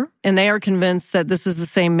together, and they are convinced that this is the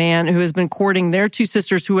same man who has been courting their two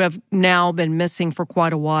sisters who have now been missing for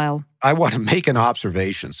quite a while. I want to make an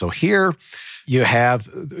observation. So here you have,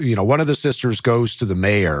 one of the sisters goes to the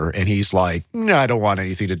mayor, and he's like, no, I don't want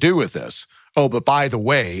anything to do with this. Oh, but by the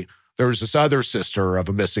way, there's this other sister of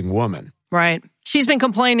a missing woman. Right. She's been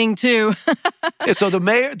complaining too. So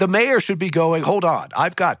the mayor should be going, hold on,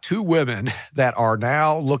 I've got two women that are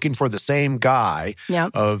now looking for the same guy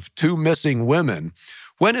of two missing women.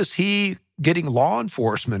 When is he getting law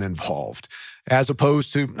enforcement involved as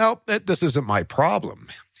opposed to, no, this isn't my problem?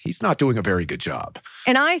 He's not doing a very good job.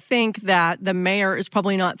 And I think that the mayor is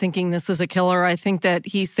probably not thinking this is a killer. I think that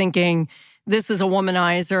he's thinking this is a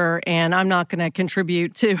womanizer and I'm not going to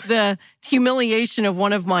contribute to the humiliation of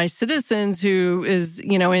one of my citizens who is,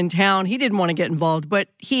 in town. He didn't want to get involved, but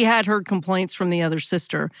he had heard complaints from the other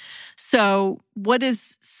sister. So what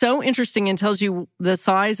is so interesting and tells you the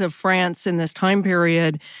size of France in this time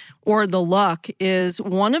period, or the luck, is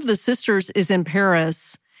one of the sisters is in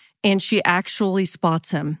Paris and she actually spots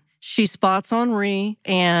him. She spots Henri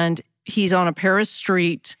and he's on a Paris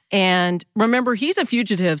street. And remember, he's a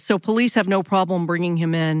fugitive, so police have no problem bringing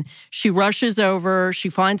him in. She rushes over. She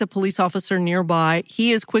finds a police officer nearby.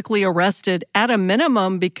 He is quickly arrested at a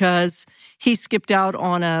minimum because he skipped out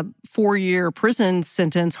on a 4-year prison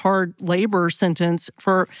sentence, hard labor sentence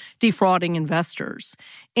for defrauding investors.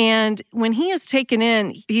 And when he is taken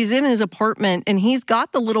in, he's in his apartment and he's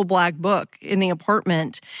got the little black book in the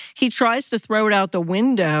apartment. He tries to throw it out the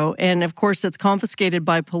window. And of course, it's confiscated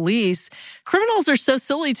by police. Criminals are so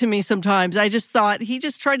silly to me sometimes. I just thought he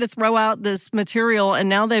just tried to throw out this material and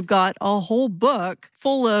now they've got a whole book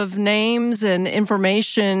full of names and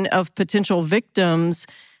information of potential victims.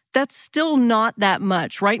 That's still not that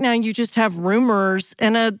much. Right now, you just have rumors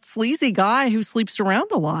and a sleazy guy who sleeps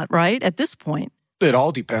around a lot, right? At this point. It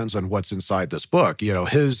all depends on what's inside this book.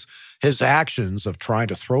 His actions of trying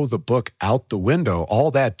to throw the book out the window,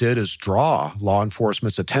 all that did is draw law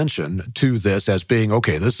enforcement's attention to this as being,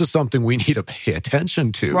 okay, this is something we need to pay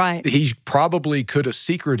attention to. Right. He probably could have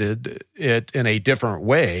secreted it in a different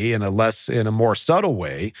way, in a more subtle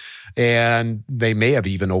way, and they may have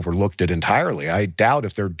even overlooked it entirely. I doubt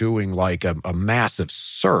if they're doing like a massive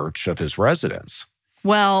search of his residence.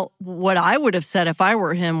 Well, what I would have said if I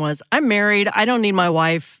were him was, I'm married. I don't need my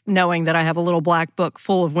wife knowing that I have a little black book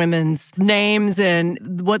full of women's names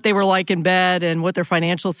and what they were like in bed and what their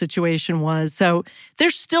financial situation was. So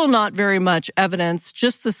there's still not very much evidence,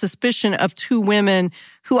 just the suspicion of 2 women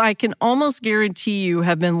who I can almost guarantee you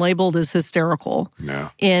have been labeled as hysterical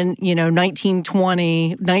in, 1920,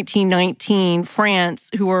 1919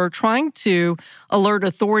 France, who are trying to alert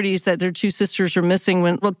authorities that their 2 sisters are missing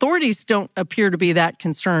when authorities don't appear to be that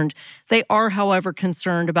concerned. They are, however,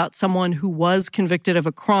 concerned about someone who was convicted of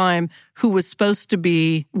a crime, who was supposed to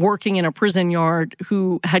be working in a prison yard,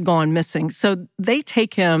 who had gone missing. So they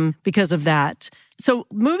take him because of that. So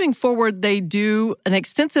moving forward, they do an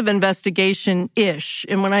extensive investigation-ish.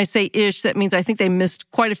 And when I say ish, that means I think they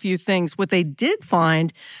missed quite a few things. What they did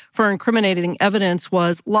find for incriminating evidence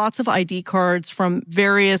was lots of ID cards from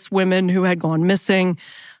various women who had gone missing.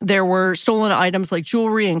 There were stolen items like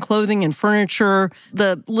jewelry and clothing and furniture.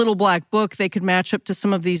 The little black book, they could match up to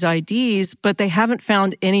some of these IDs, but they haven't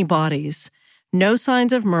found any bodies, no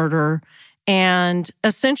signs of murder. And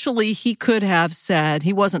essentially, he could have said,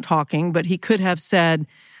 he wasn't talking, but he could have said,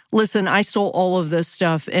 listen, I stole all of this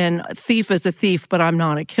stuff and a thief is a thief, but I'm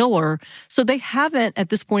not a killer. So they haven't, at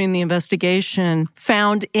this point in the investigation,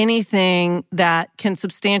 found anything that can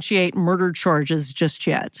substantiate murder charges just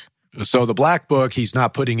yet. So the black book, he's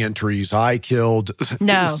not putting entries, I killed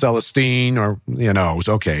Celestine or,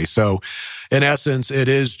 okay. So in essence, it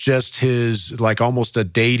is just his, like almost a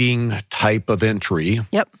dating type of entry.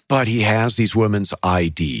 Yep. But he has these women's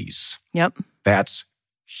IDs. Yep. That's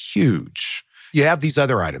huge. You have these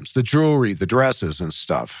other items, the jewelry, the dresses and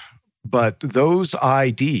stuff. But those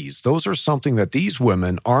IDs, those are something that these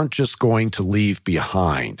women aren't just going to leave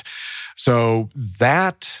behind. So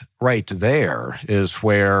that right there is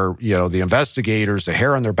where, the investigators, the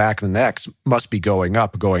hair on their back of the necks must be going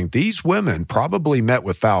up, going, these women probably met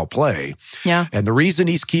with foul play. Yeah. And the reason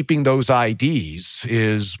he's keeping those IDs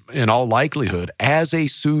is, in all likelihood, as a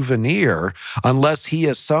souvenir, unless he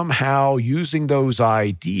is somehow using those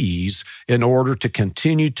IDs in order to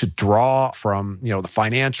continue to draw from, the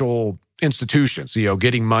financial institutions,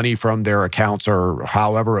 getting money from their accounts or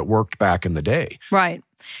however it worked back in the day. Right.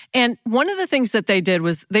 And one of the things that they did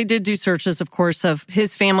was they did do searches, of course, of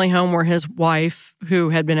his family home where his wife, who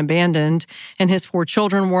had been abandoned, and his 4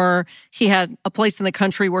 children were. He had a place in the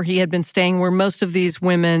country where he had been staying where most of these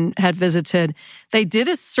women had visited. They did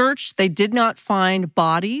a search. They did not find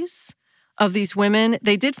bodies of these women.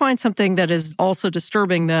 They did find something that is also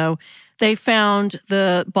disturbing, though. They found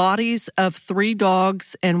the bodies of 3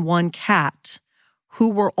 dogs and 1 cat,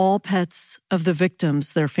 who were all pets of the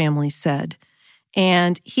victims, their family said.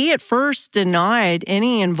 And he at first denied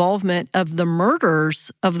any involvement of the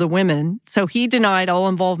murders of the women. So he denied all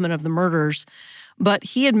involvement of the murders. but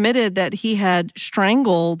he admitted that he had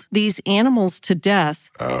strangled these animals to death.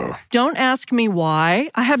 Oh. Don't ask me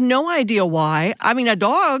why. I have no idea why. I mean, a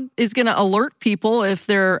dog is going to alert people if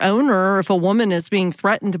their owner, if a woman is being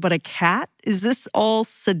threatened, but a cat? Is this all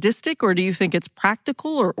sadistic, or do you think it's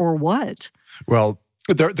practical, or what? Well,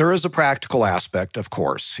 there is a practical aspect, of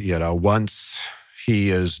course. Once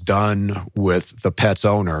he is done with the pet's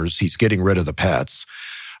owners, he's getting rid of the pets.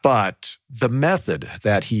 But the method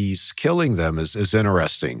that he's killing them is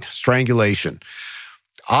interesting. Strangulation.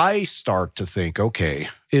 I start to think, okay,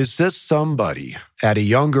 is this somebody at a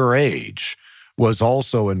younger age was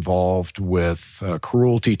also involved with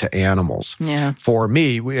cruelty to animals? Yeah. For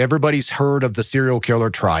me, everybody's heard of the serial killer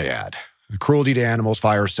triad. Cruelty to animals,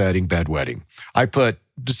 fire setting, bedwetting. I put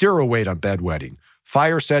 0 weight on bedwetting.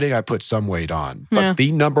 Fire setting, I put some weight on. But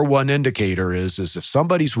the number one indicator is if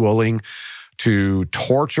somebody's willing to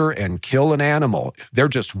torture and kill an animal, they're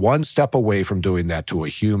just one step away from doing that to a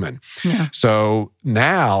human. Yeah. So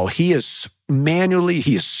now he is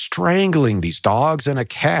strangling these dogs and a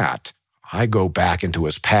cat. I go back into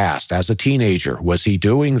his past. As a teenager, was he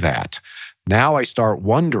doing that? Now I start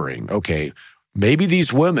wondering, okay, maybe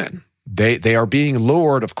these women, they are being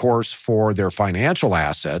lured, of course, for their financial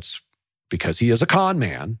assets because he is a con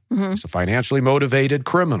man. Mm-hmm. He's a financially motivated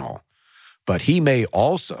criminal. But he may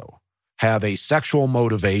also have a sexual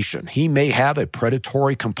motivation. He may have a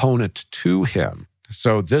predatory component to him.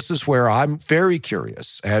 So this is where I'm very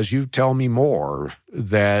curious, as you tell me more,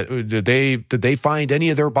 that did they find any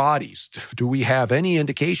of their bodies? Do we have any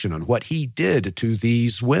indication on what he did to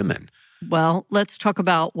these women? Well, let's talk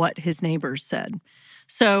about what his neighbors said.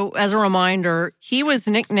 So as a reminder, he was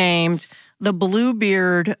nicknamed the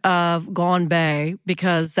Bluebeard of Gambay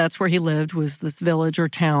because that's where he lived, was this village or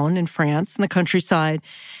town in France in the countryside.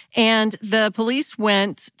 And the police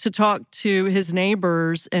went to talk to his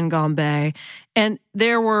neighbors in Gambay, and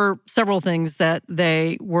there were several things that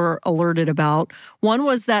they were alerted about. One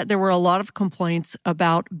was that there were a lot of complaints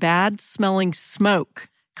about bad-smelling smoke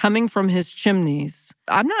coming from his chimneys.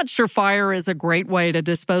 I'm not sure fire is a great way to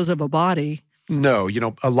dispose of a body. No,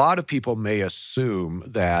 a lot of people may assume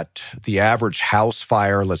that the average house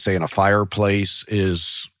fire, let's say in a fireplace,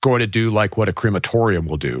 is going to do like what a crematorium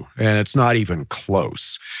will do, and it's not even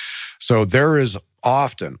close. So there is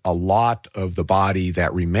often a lot of the body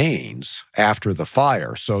that remains after the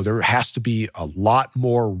fire. So there has to be a lot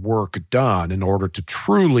more work done in order to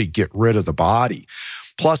truly get rid of the body.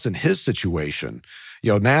 Plus, in his situation,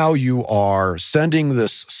 now you are sending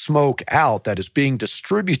this smoke out that is being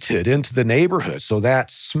distributed into the neighborhood. So that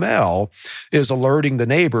smell is alerting the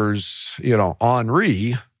neighbors,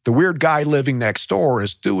 Henri, the weird guy living next door,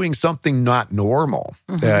 is doing something not normal.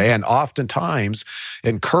 Mm-hmm. And oftentimes,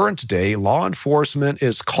 in current day, law enforcement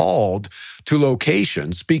is called to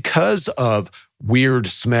locations because of weird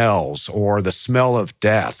smells or the smell of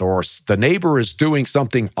death, or the neighbor is doing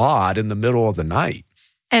something odd in the middle of the night.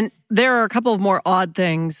 And there are a couple of more odd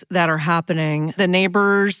things that are happening. The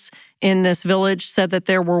neighbors in this village said that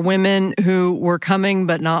there were women who were coming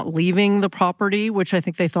but not leaving the property, which I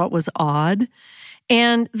think they thought was odd.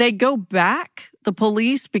 And they go back, the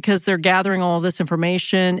police, because they're gathering all this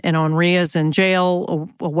information, and Henri is in jail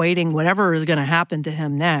awaiting whatever is going to happen to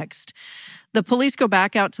him next. The police go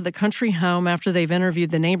back out to the country home after they've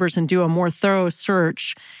interviewed the neighbors and do a more thorough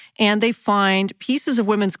search. And they find pieces of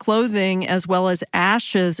women's clothing as well as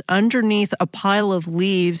ashes underneath a pile of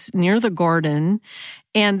leaves near the garden.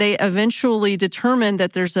 And they eventually determine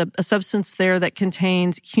that there's a substance there that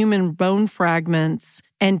contains human bone fragments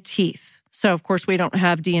and teeth. So, of course, we don't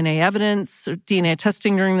have DNA evidence or DNA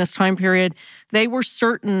testing during this time period. They were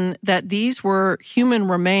certain that these were human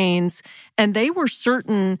remains, and they were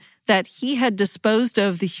certain that he had disposed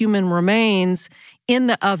of the human remains in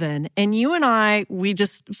the oven. And you and I, we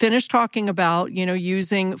just finished talking about,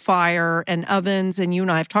 using fire and ovens. And you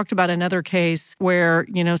and I have talked about another case where,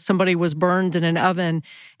 somebody was burned in an oven.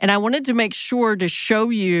 And I wanted to make sure to show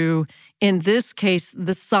you, in this case,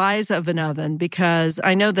 the size of an oven, because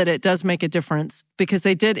I know that it does make a difference because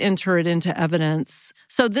they did enter it into evidence.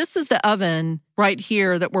 So this is the oven right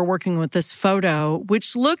here that we're working with, this photo,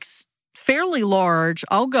 which looks fairly large.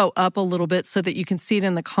 I'll go up a little bit so that you can see it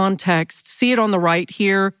in the context. See it on the right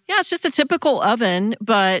here. Yeah, it's just a typical oven,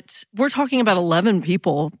 but we're talking about 11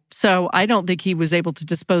 people. So I don't think he was able to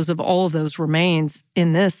dispose of all of those remains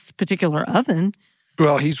in this particular oven.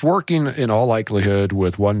 Well, he's working in all likelihood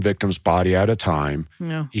with one victim's body at a time.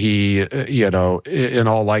 Yeah. He, in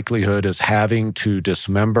all likelihood is having to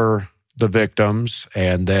dismember the victims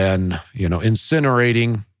and then,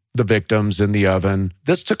 incinerating the victims in the oven.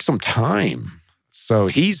 This took some time. So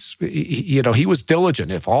he was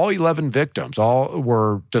diligent. If all 11 victims all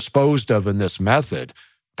were disposed of in this method,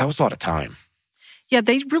 that was a lot of time. Yeah,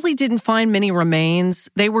 they really didn't find many remains.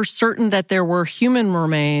 They were certain that there were human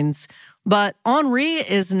remains, but Henri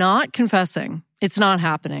is not confessing. It's not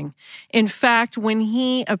happening. In fact, when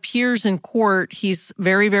he appears in court, he's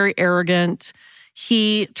very, very arrogant.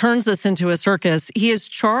 He turns this into a circus. He is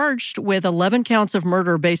charged with 11 counts of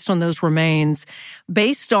murder based on those remains,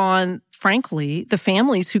 based on, frankly, the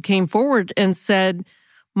families who came forward and said,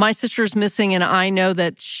 my sister's missing and I know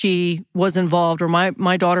that she was involved, or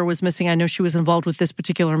my daughter was missing. I know she was involved with this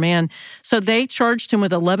particular man. So they charged him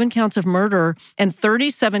with 11 counts of murder and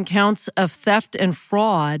 37 counts of theft and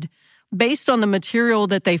fraud based on the material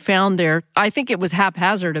that they found there. I think it was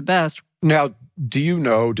haphazard at best. Now, do you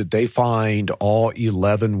know, did they find all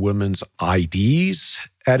 11 women's IDs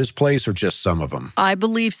at his place or just some of them? I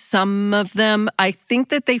believe some of them. I think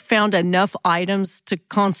that they found enough items to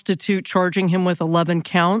constitute charging him with 11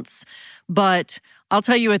 counts. But I'll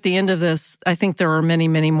tell you at the end of this, I think there are many,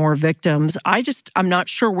 many more victims. I'm not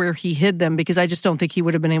sure where he hid them because I just don't think he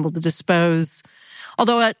would have been able to dispose.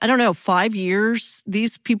 Although, I don't know, 5 years,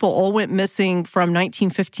 these people all went missing from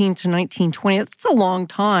 1915 to 1920. That's a long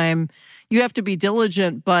time. You have to be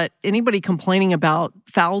diligent, but anybody complaining about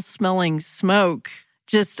foul-smelling smoke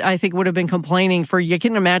I think would have been complaining for, you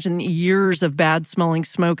can imagine years of bad-smelling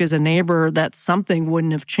smoke as a neighbor, that something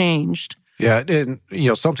wouldn't have changed. Yeah, and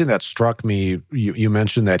something that struck me, you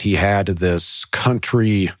mentioned that he had this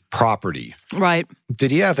country property. Right. Did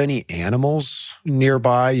he have any animals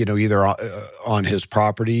nearby, either on his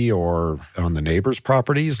property or on the neighbors'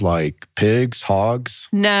 properties, like pigs, hogs?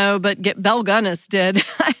 No, but Belle Gunness did.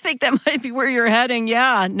 I think that might be where you're heading.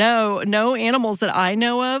 Yeah, no animals that I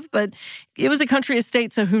know of, but it was a country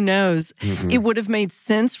estate, so who knows? Mm-hmm. It would have made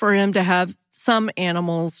sense for him to have some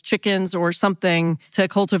animals, chickens or something to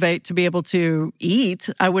cultivate to be able to eat,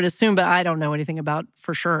 I would assume, but I don't know anything about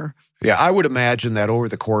for sure. Yeah, I would imagine that over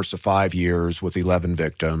the course of 5 years with 11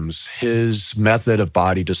 victims, his method of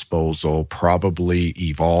body disposal probably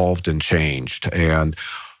evolved and changed. And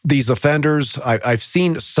these offenders, I've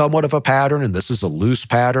seen somewhat of a pattern, and this is a loose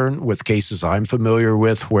pattern with cases I'm familiar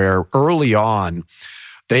with, where early on,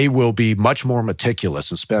 they will be much more meticulous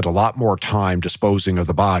and spend a lot more time disposing of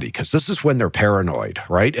the body, because this is when they're paranoid,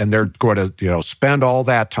 right? And they're going to, spend all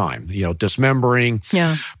that time, dismembering,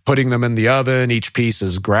 putting them in the oven. Each piece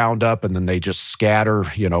is ground up, and then they just scatter,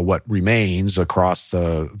 what remains across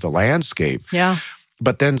the landscape. Yeah.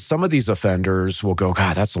 But then some of these offenders will go,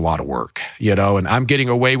 God, that's a lot of work, and I'm getting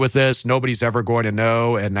away with this. Nobody's ever going to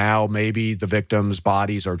know. And now maybe the victims'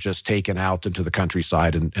 bodies are just taken out into the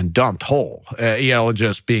countryside and dumped whole, and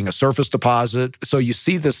just being a surface deposit. So you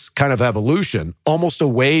see this kind of evolution almost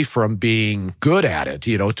away from being good at it,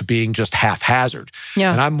 to being just haphazard.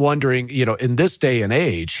 Yeah. And I'm wondering, in this day and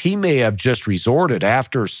age, he may have just resorted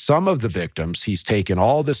after some of the victims. He's taken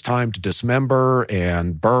all this time to dismember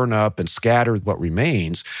and burn up and scatter what remains,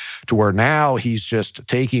 to where now he's just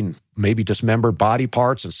taking maybe dismembered body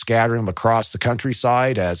parts and scattering them across the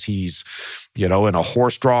countryside as he's, in a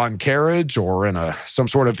horse-drawn carriage or in some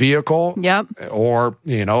sort of vehicle. Yep. Or,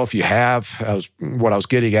 if you have, what I was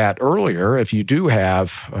getting at earlier, if you do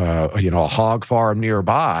have, a hog farm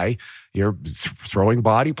nearby, you're throwing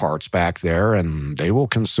body parts back there and they will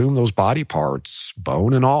consume those body parts,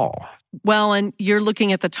 bone and all. Well, and you're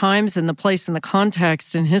looking at the times and the place and the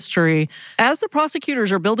context and history. As the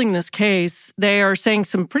prosecutors are building this case, they are saying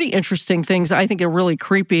some pretty interesting things I think are really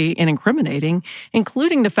creepy and incriminating,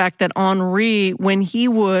 including the fact that Henri, when he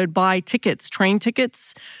would buy tickets, train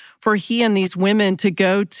tickets, for he and these women to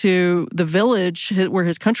go to the village where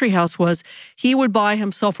his country house was, he would buy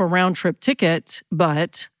himself a round-trip ticket,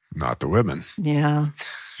 but... not the women. Yeah.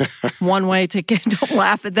 One-way ticket. Don't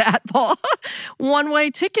laugh at that, Paul. One-way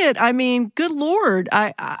ticket. I mean, good Lord.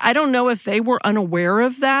 I don't know if they were unaware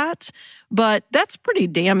of that, but that's pretty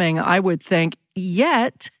damning, I would think.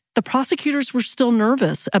 Yet, the prosecutors were still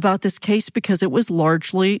nervous about this case because it was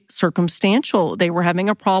largely circumstantial. They were having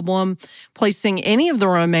a problem placing any of the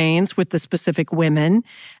remains with the specific women,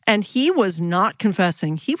 and he was not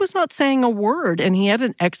confessing. He was not saying a word, and he had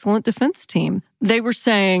an excellent defense team. They were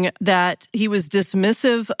saying that he was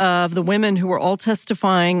dismissive of the women who were all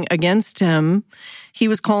testifying against him. He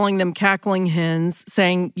was calling them cackling hens,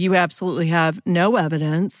 saying, you absolutely have no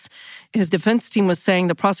evidence. His defense team was saying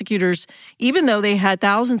the prosecutors, even though they had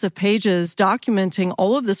thousands of pages documenting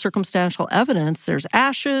all of the circumstantial evidence, there's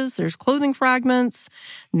ashes, there's clothing fragments,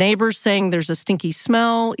 neighbors saying there's a stinky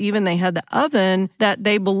smell, even they had the oven that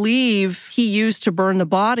they believe he used to burn the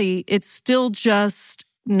body, it's still just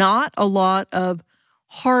not a lot of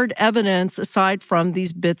hard evidence aside from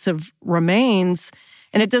these bits of remains.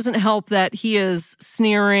 And it doesn't help that he is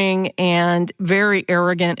sneering and very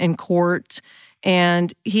arrogant in court.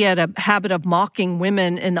 And he had a habit of mocking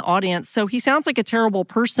women in the audience. So he sounds like a terrible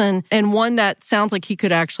person and one that sounds like he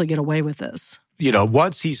could actually get away with this.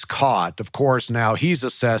 Once he's caught, of course, now he's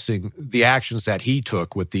assessing the actions that he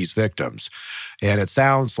took with these victims. And it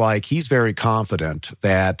sounds like he's very confident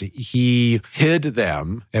that he hid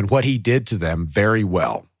them and what he did to them very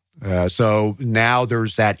well. So now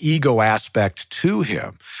there's that ego aspect to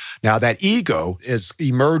him. Now that ego is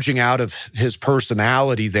emerging out of his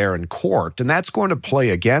personality there in court, and that's going to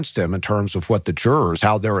play against him in terms of what the jurors,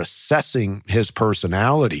 how they're assessing his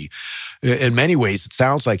personality. In many ways, it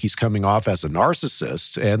sounds like he's coming off as a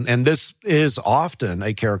narcissist, and this is often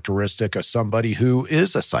a characteristic of somebody who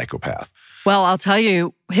is a psychopath. Well, I'll tell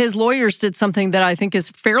you, his lawyers did something that I think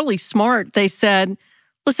is fairly smart. They said,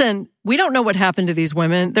 listen, we don't know what happened to these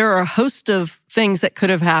women. There are a host of things that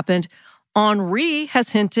could have happened. Henri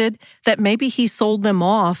has hinted that maybe he sold them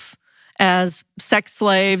off as sex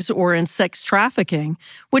slaves or in sex trafficking,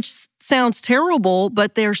 which sounds terrible,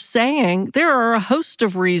 but they're saying there are a host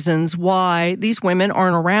of reasons why these women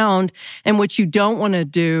aren't around. And what you don't want to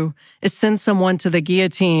do is send someone to the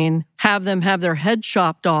guillotine, have them have their head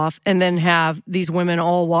chopped off, and then have these women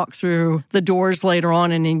all walk through the doors later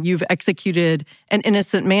on, and then you've executed an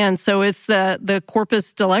innocent man. So it's the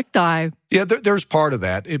corpus delicti. Yeah, there's part of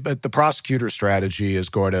that, but the prosecutor's strategy is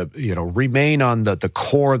going to, remain on the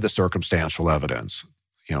core of the circumstantial evidence.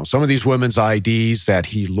 Some of these women's IDs that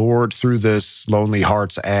he lured through this Lonely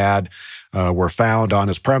Hearts ad were found on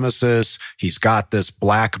his premises. He's got this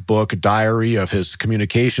black book diary of his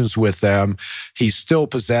communications with them. He's still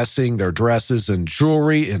possessing their dresses and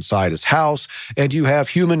jewelry inside his house. And you have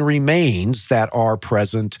human remains that are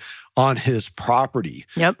present on his property.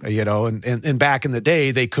 Yep. And back in the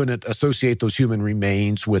day, they couldn't associate those human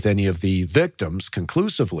remains with any of the victims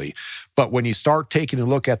conclusively. But when you start taking a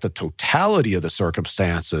look at the totality of the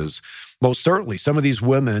circumstances, most certainly some of these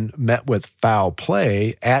women met with foul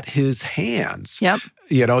play at his hands. Yep.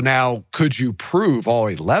 Now, could you prove all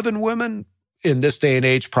 11 women? In this day and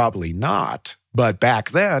age, probably not. But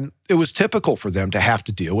back then, it was typical for them to have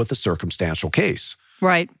to deal with a circumstantial case.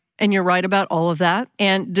 Right. And you're right about all of that.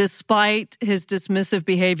 And despite his dismissive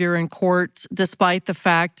behavior in court, despite the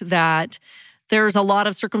fact that there's a lot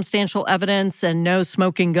of circumstantial evidence and no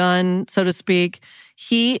smoking gun, so to speak,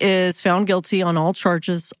 he is found guilty on all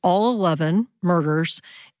charges, all 11 murders,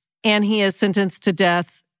 and he is sentenced to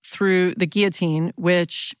death through the guillotine,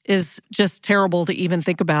 which is just terrible to even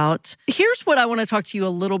think about. Here's what I want to talk to you a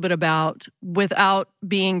little bit about without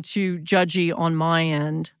being too judgy on my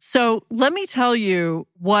end. So let me tell you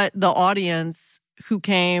what the audience who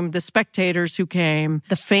came, the spectators who came,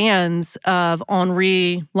 the fans of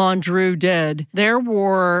Henri Landru did. There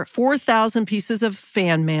were 4,000 pieces of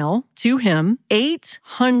fan mail to him,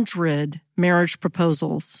 800 marriage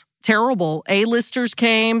proposals. Terrible. A-listers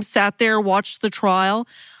came, sat there, watched the trial.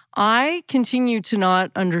 I continue to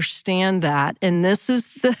not understand that. And this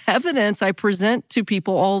is the evidence I present to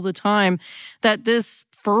people all the time, that this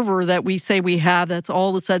fervor that we say we have that's all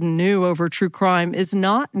of a sudden new over true crime is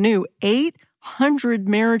not new. 800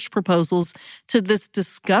 marriage proposals to this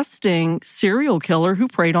disgusting serial killer who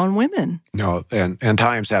preyed on women. No, and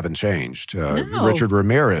times haven't changed. No. Richard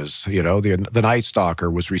Ramirez, the Night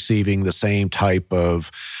Stalker, was receiving the same type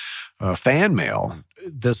of fan mail.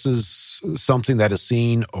 This is something that is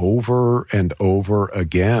seen over and over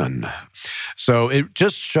again. So it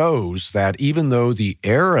just shows that even though the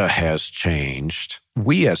era has changed,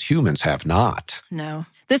 we as humans have not. No.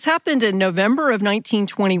 This happened in November of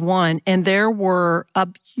 1921, and there were a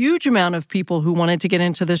huge amount of people who wanted to get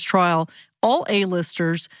into this trial, all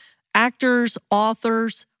A-listers, actors,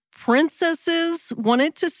 authors, princesses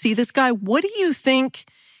wanted to see this guy. What do you think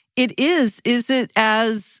it is? Is it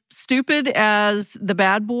as stupid as The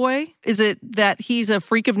Bad Boy? Is it that he's a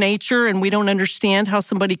freak of nature and we don't understand how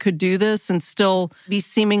somebody could do this and still be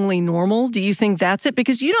seemingly normal? Do you think that's it?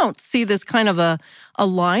 Because you don't see this kind of a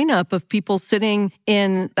lineup of people sitting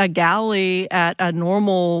in a galley at a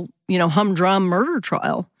normal, humdrum murder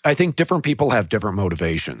trial. I think different people have different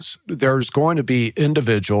motivations. There's going to be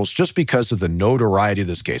individuals, just because of the notoriety of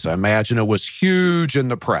this case. I imagine it was huge in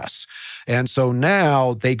the press. And so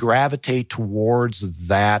now they gravitate towards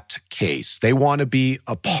that case. They want to be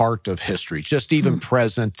a part of history, just even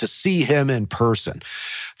present to see him in person.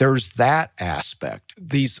 There's that aspect.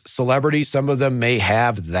 These celebrities, some of them may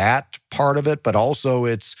have that part of it, but also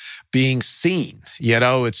it's being seen.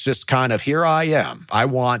 It's just kind of, here I am. I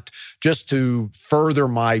want just to further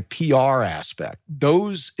my my PR aspect.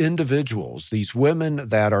 Those individuals, these women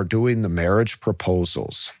that are doing the marriage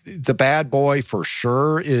proposals, the bad boy for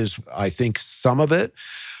sure is, I think, some of it.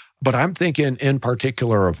 But I'm thinking in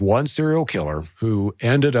particular of one serial killer who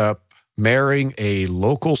ended up marrying a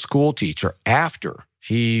local school teacher after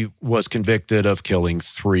he was convicted of killing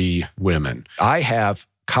 3 women. I have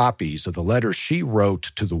copies of the letters she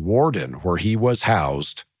wrote to the warden where he was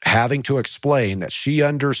housed, having to explain that she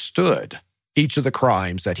understood each of the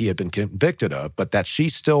crimes that he had been convicted of, but that she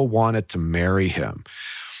still wanted to marry him.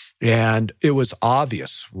 And it was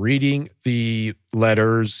obvious, reading the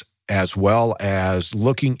letters as well as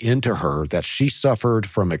looking into her, that she suffered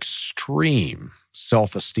from extreme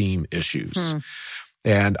self-esteem issues.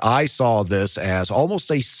 And I saw this as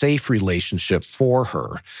almost a safe relationship for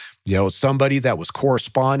her. You know, somebody that was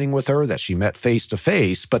corresponding with her, that she met face to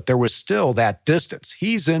face, but there was still that distance.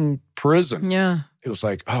 He's in prison. Yeah. It was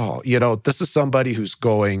like, oh, you know, this is somebody who's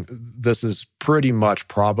going, this is pretty much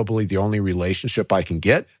probably the only relationship I can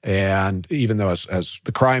get. And even though as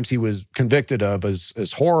the crimes he was convicted of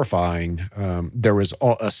is horrifying, there was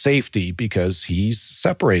a safety because he's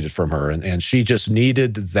separated from her. And she just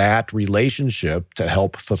needed that relationship to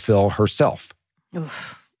help fulfill herself.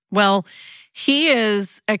 Oof. Well, he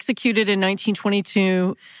is executed in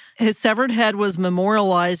 1922. His severed head was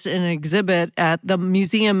memorialized in an exhibit at the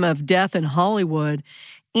Museum of Death in Hollywood.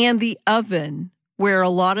 And the oven where a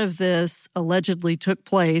lot of this allegedly took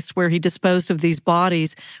place, where he disposed of these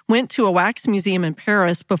bodies, went to a wax museum in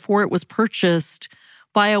Paris before it was purchased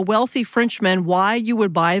by a wealthy Frenchman. Why you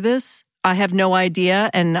would buy this, I have no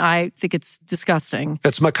idea, and I think it's disgusting.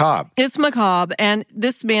 It's macabre. It's macabre, and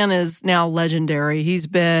this man is now legendary. He's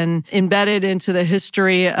been embedded into the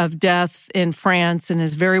history of death in France and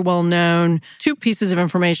is very well known. 2 pieces of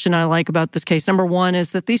information I like about this case. Number 1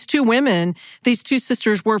 is that these 2 women, these 2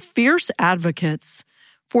 sisters, were fierce advocates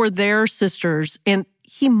for their sisters, and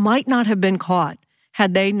he might not have been caught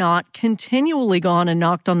had they not continually gone and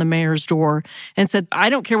knocked on the mayor's door and said,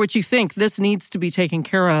 I don't care what you think, this needs to be taken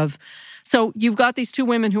care of. So you've got these 2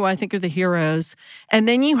 women who I think are the heroes. And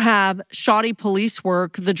then you have shoddy police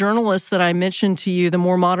work. The journalist that I mentioned to you, the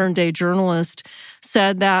more modern day journalist,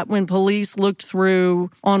 said that when police looked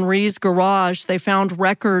through Henri's garage, they found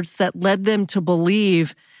records that led them to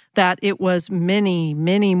believe that it was many,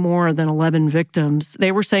 many more than 11 victims.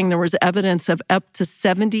 They were saying there was evidence of up to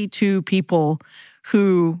 72 people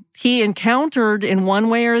who he encountered in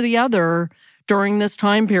one way or the other during this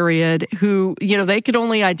time period, who, you know, they could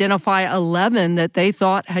only identify 11 that they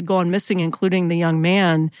thought had gone missing, including the young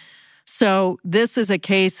man. So this is a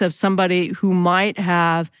case of somebody who might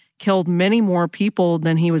have killed many more people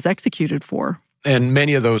than he was executed for. And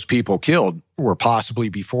many of those people killed were possibly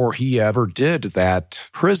before he ever did that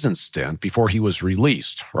prison stint, before he was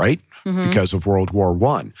released, right? Because of World War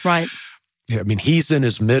I. Right. I mean, he's in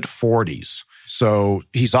his mid-40s. So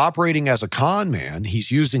he's operating as a con man. He's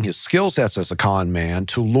using his skill sets as a con man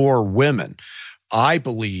to lure women. I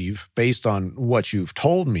believe, based on what you've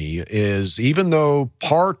told me, is even though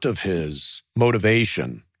part of his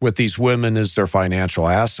motivation with these women is their financial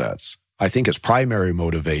assets, I think his primary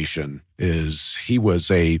motivation is he was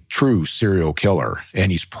a true serial killer.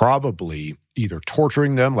 And he's probably either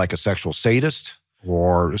torturing them like a sexual sadist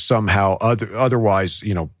or somehow otherwise,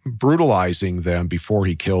 you know, brutalizing them before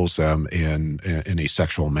he kills them in a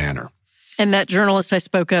sexual manner. And that journalist I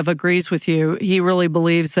spoke of agrees with you. He really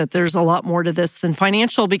believes that there's a lot more to this than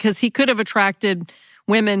financial, because he could have attracted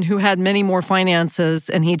women who had many more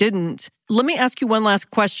finances and he didn't. Let me ask you one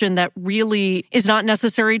last question that really is not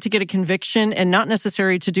necessary to get a conviction and not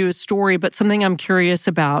necessary to do a story, but something I'm curious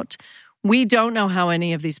about. We don't know how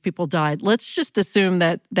any of these people died. Let's just assume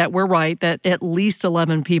that we're right, that at least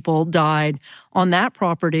 11 people died on that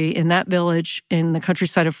property in that village in the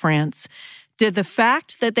countryside of France. Did the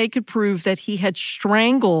fact that they could prove that he had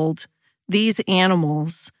strangled these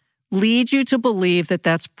animals lead you to believe that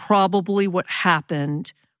that's probably what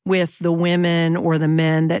happened with the women or the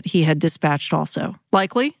men that he had dispatched also?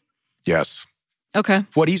 Likely? Yes. Okay.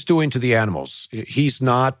 What he's doing to the animals, he's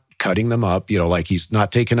not cutting them up, you know, like he's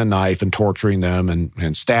not taking a knife and torturing them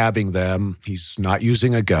and stabbing them. He's not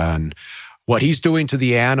using a gun. What he's doing to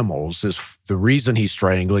the animals is the reason he's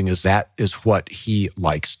strangling is that is what he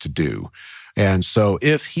likes to do. And so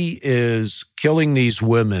if he is killing these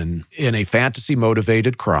women in a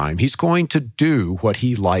fantasy-motivated crime, he's going to do what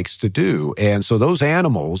he likes to do. And so those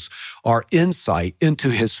animals are insight into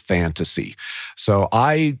his fantasy. So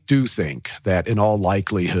I do think that in all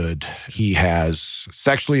likelihood, he has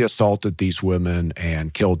sexually assaulted these women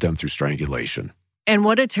and killed them through strangulation. And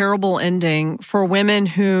what a terrible ending for women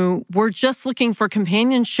who were just looking for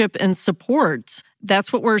companionship and support.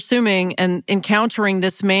 that's what we're assuming. And encountering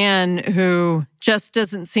this man who just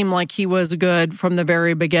doesn't seem like he was good from the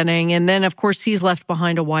very beginning. And then, of course, he's left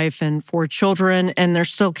behind a wife and 4 children, and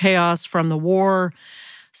there's still chaos from the war.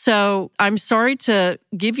 So I'm sorry to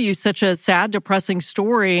give you such a sad, depressing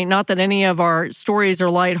story. Not that any of our stories are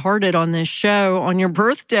lighthearted on this show on your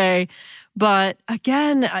birthday, but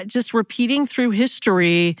again, just repeating through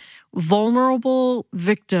history, vulnerable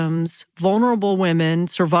victims, vulnerable women,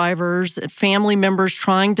 survivors, family members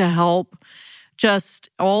trying to help, just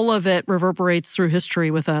all of it reverberates through history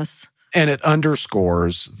with us. And it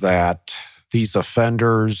underscores that these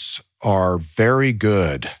offenders are very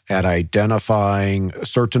good at identifying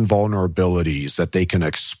certain vulnerabilities that they can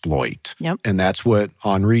exploit. Yep. And that's what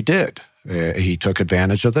Henri did. He took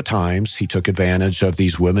advantage of the times. He took advantage of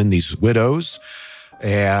these women, these widows,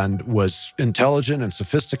 and was intelligent and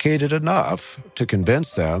sophisticated enough to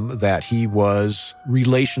convince them that he was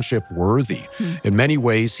relationship worthy. In many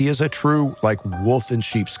ways, he is a true, wolf in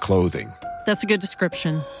sheep's clothing. That's a good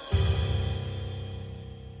description.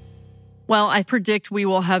 Well, I predict we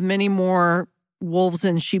will have many more wolves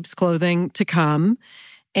in sheep's clothing to come.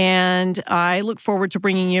 And I look forward to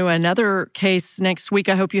bringing you another case next week.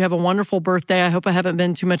 I hope you have a wonderful birthday. I hope I haven't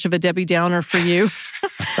been too much of a Debbie Downer for you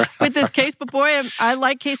with this case. But boy, I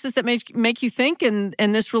like cases that make you think, and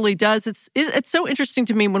this really does. It's so interesting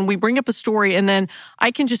to me when we bring up a story and then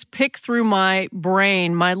I can just pick through my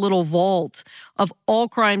brain, my little vault of all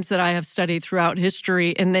crimes that I have studied throughout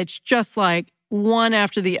history, and it's just like one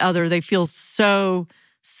after the other. They feel so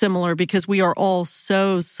similar because we are all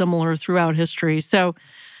so similar throughout history. So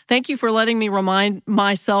thank you for letting me remind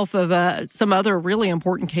myself of some other really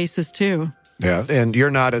important cases too. Yeah, and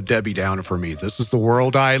you're not a Debbie Downer for me. This is the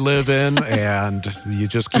world I live in, and you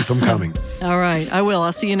just keep them coming. All right, I will.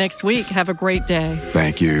 I'll see you next week. Have a great day.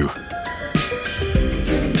 Thank you.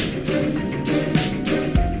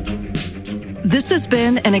 This has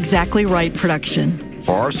been an Exactly Right production.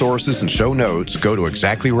 For our sources and show notes, go to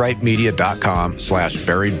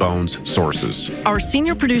exactlyrightmedia.com/buriedbonessources. Our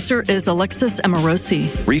senior producer is Alexis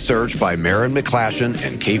Amorosi. Research by Marin McClashen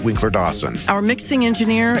and Kate Winkler-Dawson. Our mixing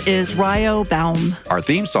engineer is Ryo Baum. Our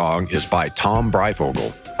theme song is by Tom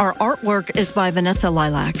Breifogel. Our artwork is by Vanessa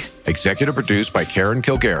Lilac. Executive produced by Karen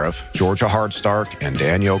Kilgariff, Georgia Hardstark, and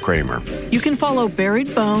Danielle Kramer. You can follow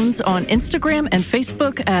Buried Bones on Instagram and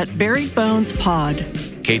Facebook at Buried Bones Pod.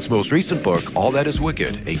 Kate's most recent book, All That Is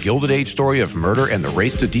Wicked, A Gilded Age Story of Murder and the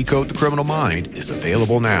Race to Decode the Criminal Mind, is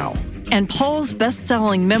available now. And Paul's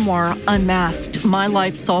best-selling memoir, Unmasked, My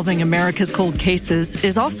Life Solving America's Cold Cases,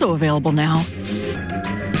 is also available now.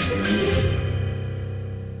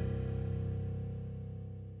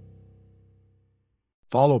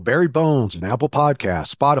 Follow Buried Bones on Apple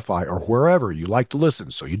Podcasts, Spotify, or wherever you like to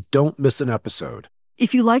listen so you don't miss an episode.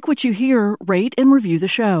 If you like what you hear, rate and review the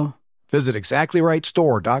show. Visit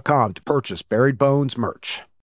exactlyrightstore.com to purchase Buried Bones merch.